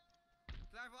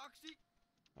 Klaar voor actie.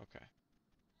 Okay.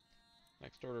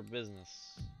 Next order of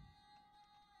business.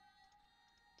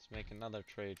 Let's make another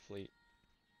trade fleet.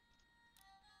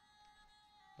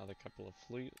 Another couple of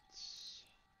fleets.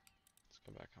 Let's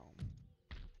go back home.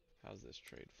 How's this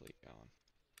trade fleet going?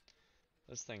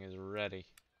 This thing is ready.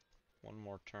 One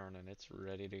more turn and it's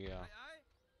ready to go. Aye, aye.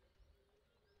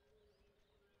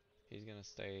 He's gonna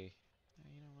stay.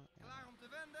 You know what? Why Klaar not? om te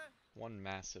wenden. One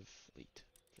massive fleet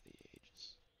for the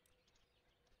ages.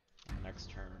 Next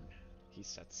turn, he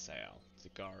sets sail to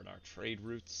guard our trade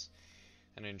routes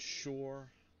and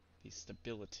ensure the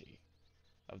stability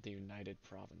of the United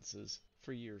Provinces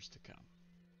for years to come.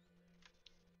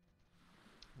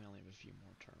 We only have a few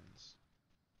more turns.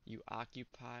 You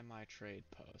occupy my trade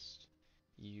post,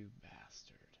 you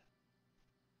bastard.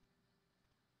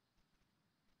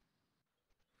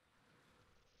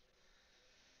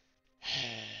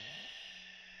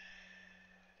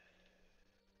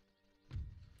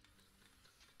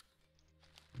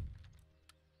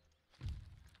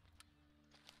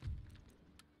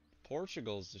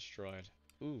 Portugal's destroyed.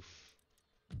 Oof.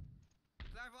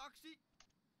 Klaar voor actie.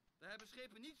 Daar hebben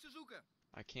schepen niets te zoeken.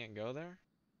 I can't go there?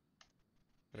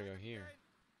 Gotta go Juist, here. kapitein.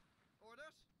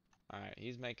 Orders? Alright,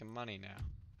 he's making money now.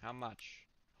 How much?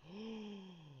 Ooh.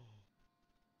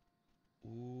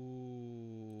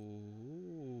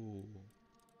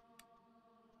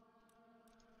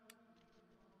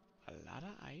 A lot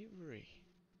of ivory.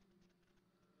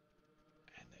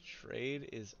 And the trade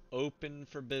is open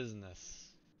for business.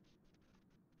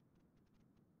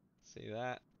 See,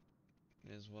 that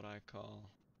is what I call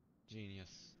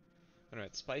genius. Anyway,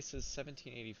 spices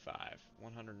 1785,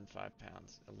 105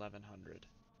 pounds,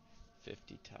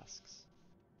 1150 tusks.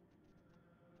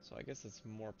 So I guess it's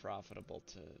more profitable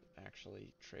to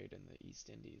actually trade in the East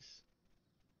Indies.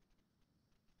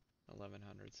 1100,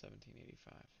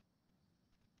 1785.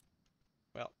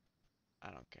 Well,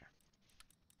 I don't care.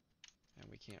 And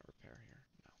we can't repair here,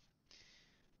 no.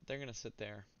 But they're gonna sit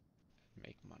there and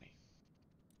make money.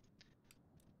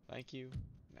 Thank you.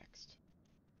 Next.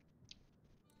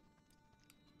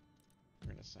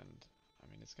 We're gonna send, I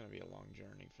mean, it's gonna be a long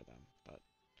journey for them, but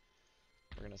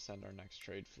we're gonna send our next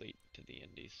trade fleet to the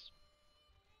Indies.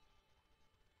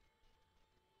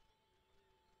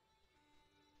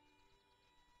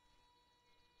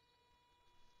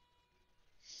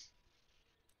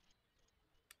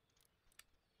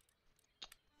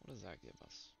 What does that give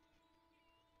us?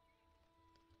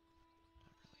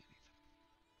 Not really anything.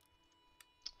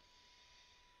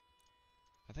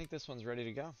 I think this one's ready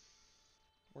to go.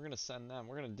 We're gonna send them,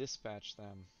 we're gonna dispatch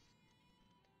them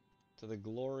to the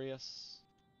glorious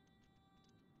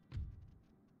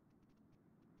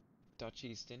Dutch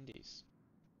East Indies.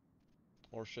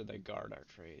 Or should they guard our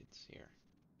trades here?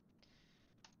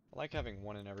 I like having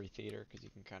one in every theater because you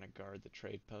can kind of guard the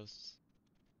trade posts.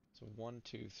 So 1,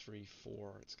 2, 3,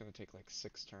 4. It's going to take like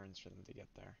 6 turns for them to get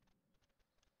there.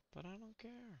 But I don't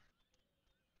care.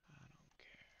 I don't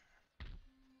care.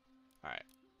 Alright,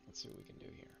 let's see what we can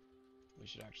do here. We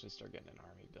should actually start getting an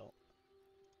army built.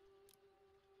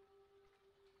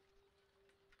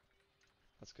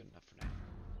 That's good enough for now.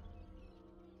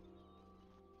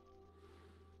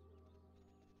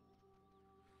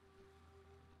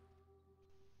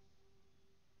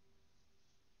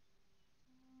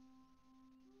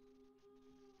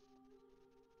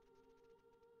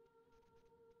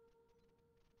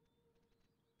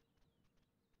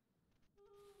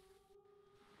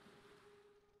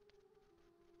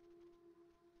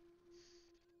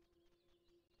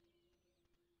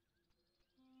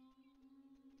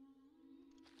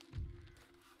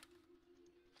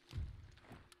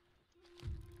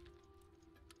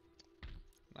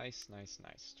 Nice, nice,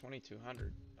 nice.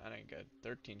 2200. That ain't good.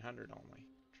 1300 only.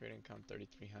 Trade income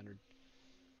 3300.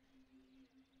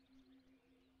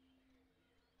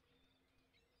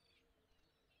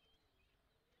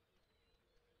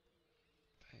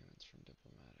 Payments from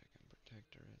diplomatic and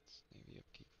protectorates, Navy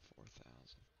upkeep 4,000.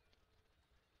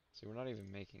 See, we're not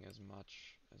even making as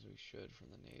much as we should from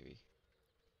the Navy.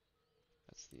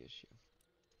 That's the issue.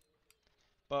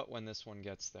 But when this one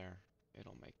gets there,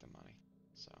 it'll make the money.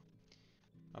 So,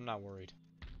 I'm not worried.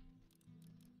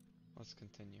 Let's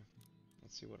continue.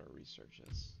 Let's see what our research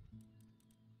is.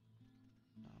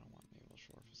 No, I don't want naval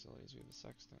shore facilities. We have a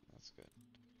sextant. That's good.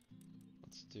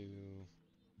 Let's do...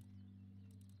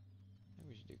 I think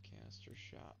we should do canister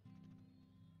shot.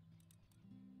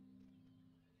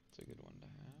 It's a good one to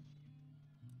have.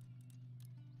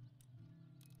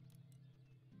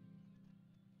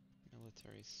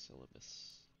 Military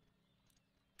syllabus.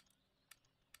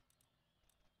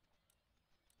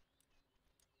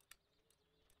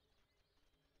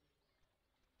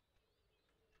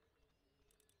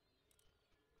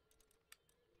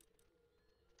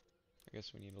 I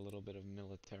guess we need a little bit of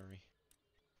military.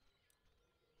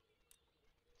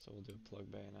 So we'll do a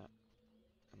plug bayonet.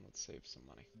 And let's save some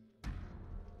money.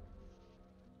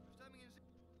 Bestemming in zicht.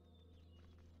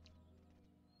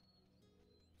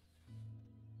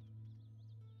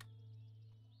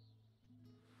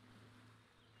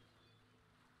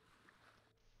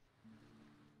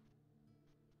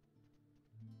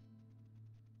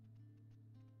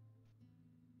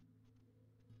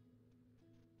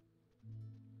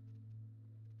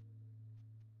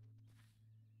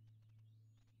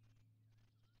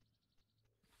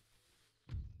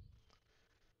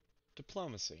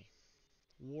 Diplomacy.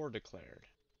 War declared.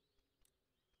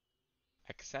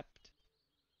 Accept?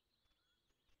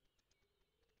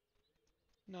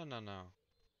 No, no, no.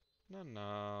 No,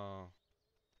 no.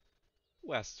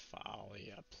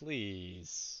 Westphalia,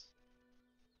 please.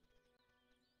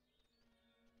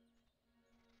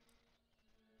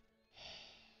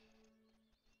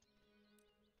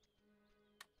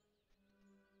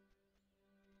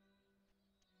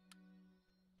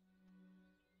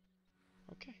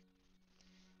 Okay.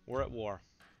 We're at war.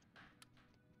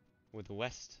 With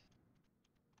Westphalia.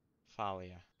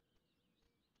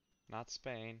 Not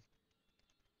Spain.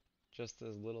 Just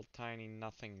this little tiny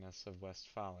nothingness of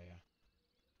Westphalia.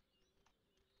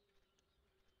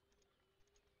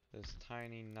 This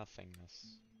tiny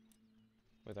nothingness.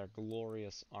 With our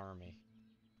glorious army.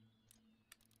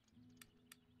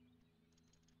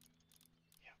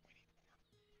 Yeah, we need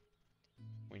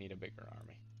more. We need a bigger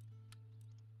army.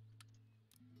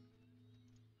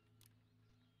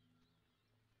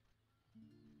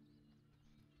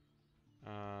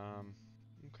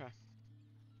 Okay.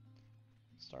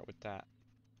 Start with that.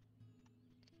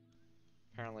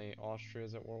 Apparently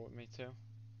Austria's at war with me too.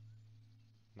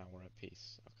 No, we're at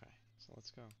peace. Okay, so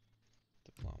let's go.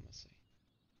 Diplomacy.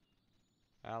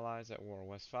 Allies at war.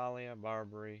 Westphalia,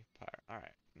 Barbary, Pyre.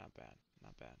 Alright, not bad.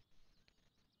 Not bad.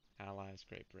 Allies,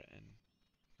 Great Britain.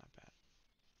 Not bad.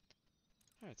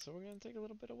 Alright, so we're gonna take a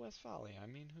little bit of Westphalia. I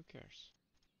mean, who cares?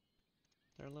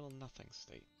 They're a little nothing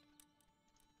state.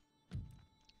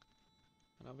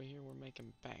 And over here we're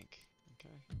making bank.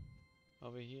 Okay?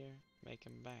 Over here,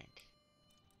 making bank.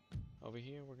 Over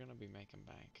here we're gonna be making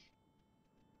bank.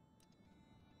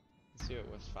 Let's see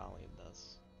what Westphalia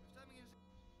does. Bestemming in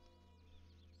zicht.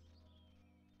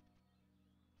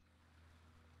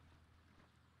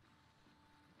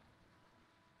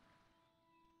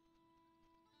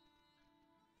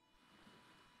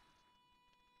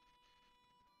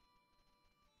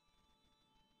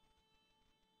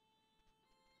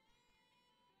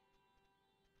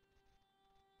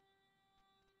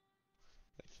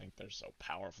 They think they're so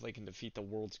powerful they can defeat the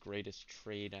world's greatest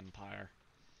trade empire.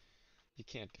 You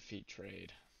can't defeat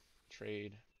trade.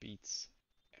 Trade beats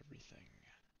everything.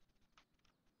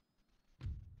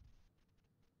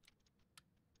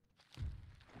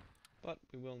 But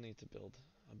we will need to build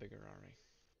a bigger army.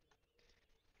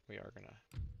 We are gonna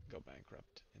go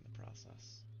bankrupt in the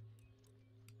process.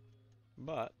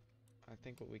 But I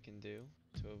think what we can do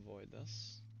to avoid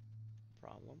this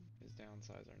problem is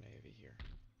downsize our navy here.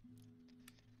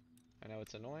 I know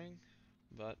it's annoying,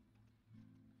 but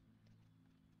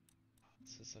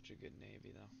this is such a good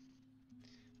navy though.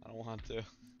 I don't want to.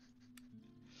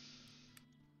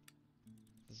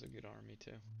 This is a good army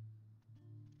too.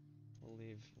 We'll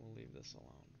leave this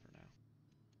alone for now.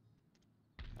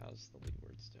 How's the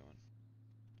leadwards doing?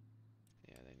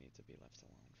 Yeah, they need to be left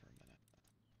alone for a minute.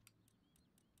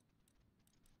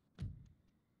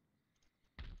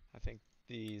 I think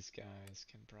these guys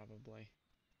can probably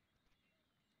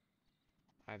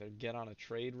either get on a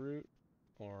trade route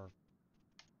or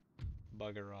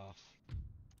bugger off.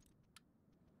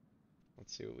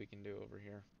 Let's see what we can do over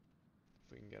here.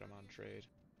 If we can get them on trade.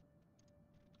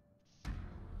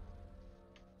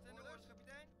 Zijn de orders,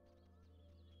 kapitein?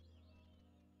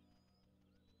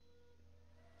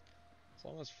 As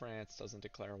long as France doesn't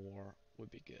declare war, would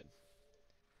be good.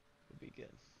 Would be good.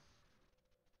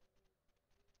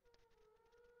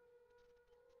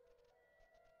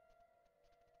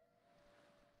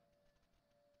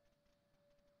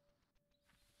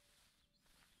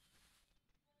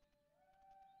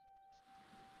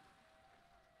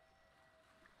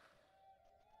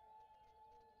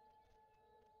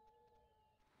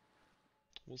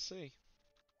 We'll see.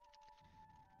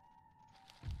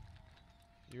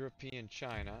 European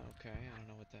China, okay, I don't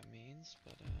know what that means,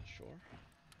 but sure.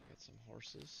 Got some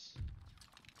horses.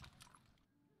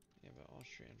 Yeah, but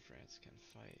Austria and France can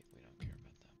fight. We don't care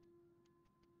about them.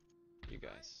 You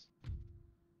guys,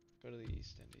 go to the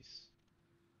East Indies.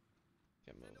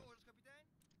 Get Zijn de moving. orders, kapitein?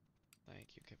 Thank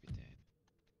you, Capitan.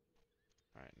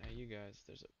 Alright, now you guys,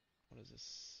 there's a, what is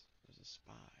this? There's a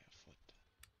spy afoot.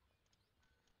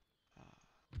 Ah,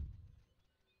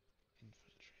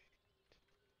 infiltrate.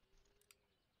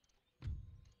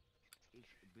 Ik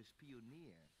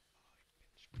bespioneer.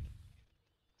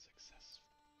 Successful.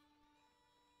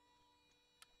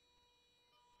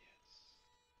 Yes.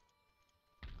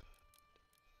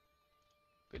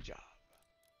 Good job.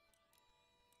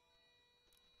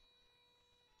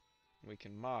 We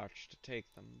can march to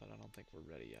take them, but I don't think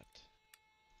we're ready yet.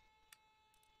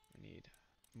 We need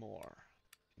more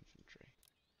infantry,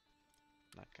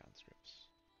 not conscripts.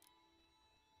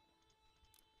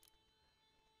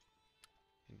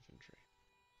 Infantry.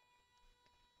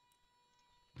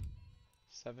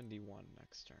 71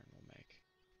 next turn we'll make.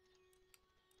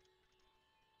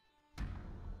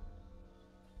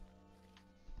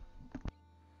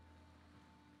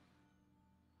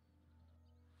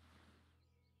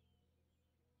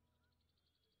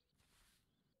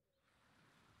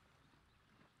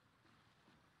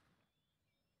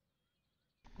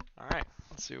 Alright,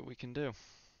 let's see what we can do.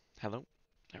 Hello?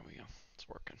 There we go. It's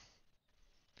working.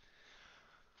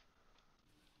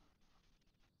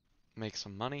 Make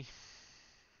some money.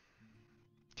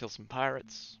 Kill some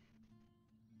pirates.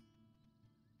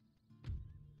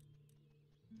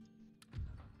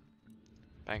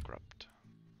 Bankrupt.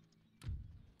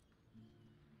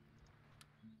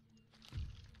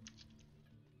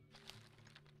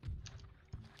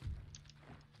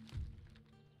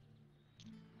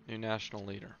 New national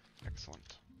leader.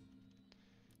 Excellent.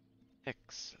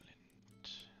 Excellent.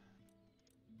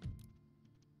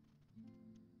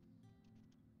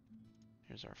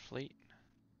 Here's our fleet.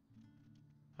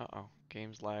 Uh-oh.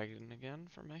 Game's lagging again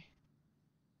for me.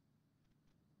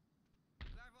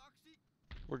 Klaar voor actie?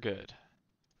 We're good.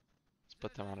 Let's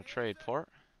put them on a trade port.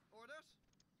 Orders?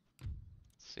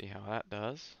 See how that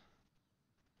does.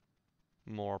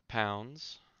 More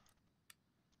pounds.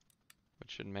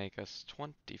 Which should make us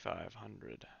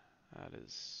 2,500. That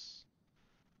is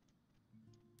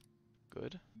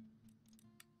good.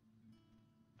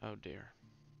 Oh dear.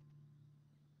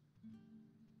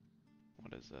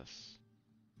 What is this?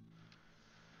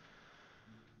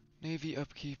 Navy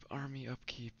upkeep, army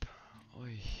upkeep.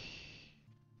 Oi.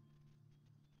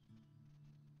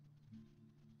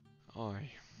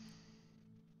 Oi.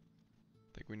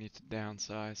 Think we need to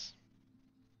downsize.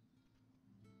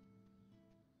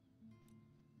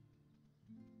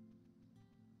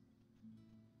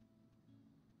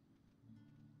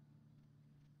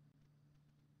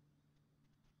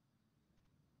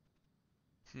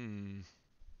 Hmm.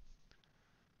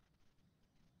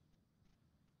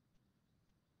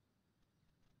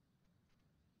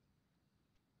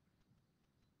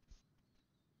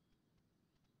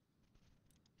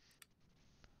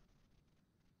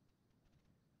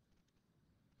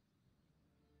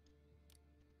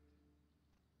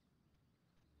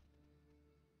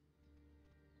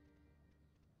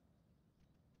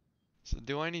 So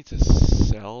do I need to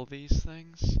sell these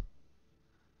things?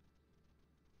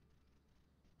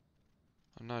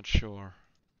 I'm not sure.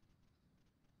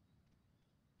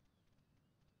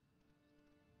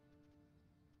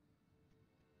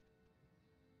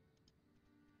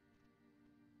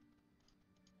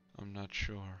 I'm not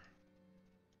sure.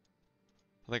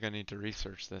 I think I need to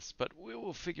research this, but we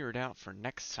will figure it out for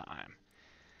next time.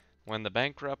 When the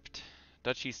bankrupt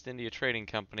Dutch East India Trading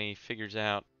Company figures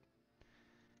out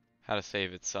how to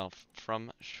save itself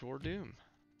from Shore Doom.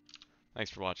 Thanks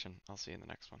for watching. I'll see you in the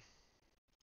next one.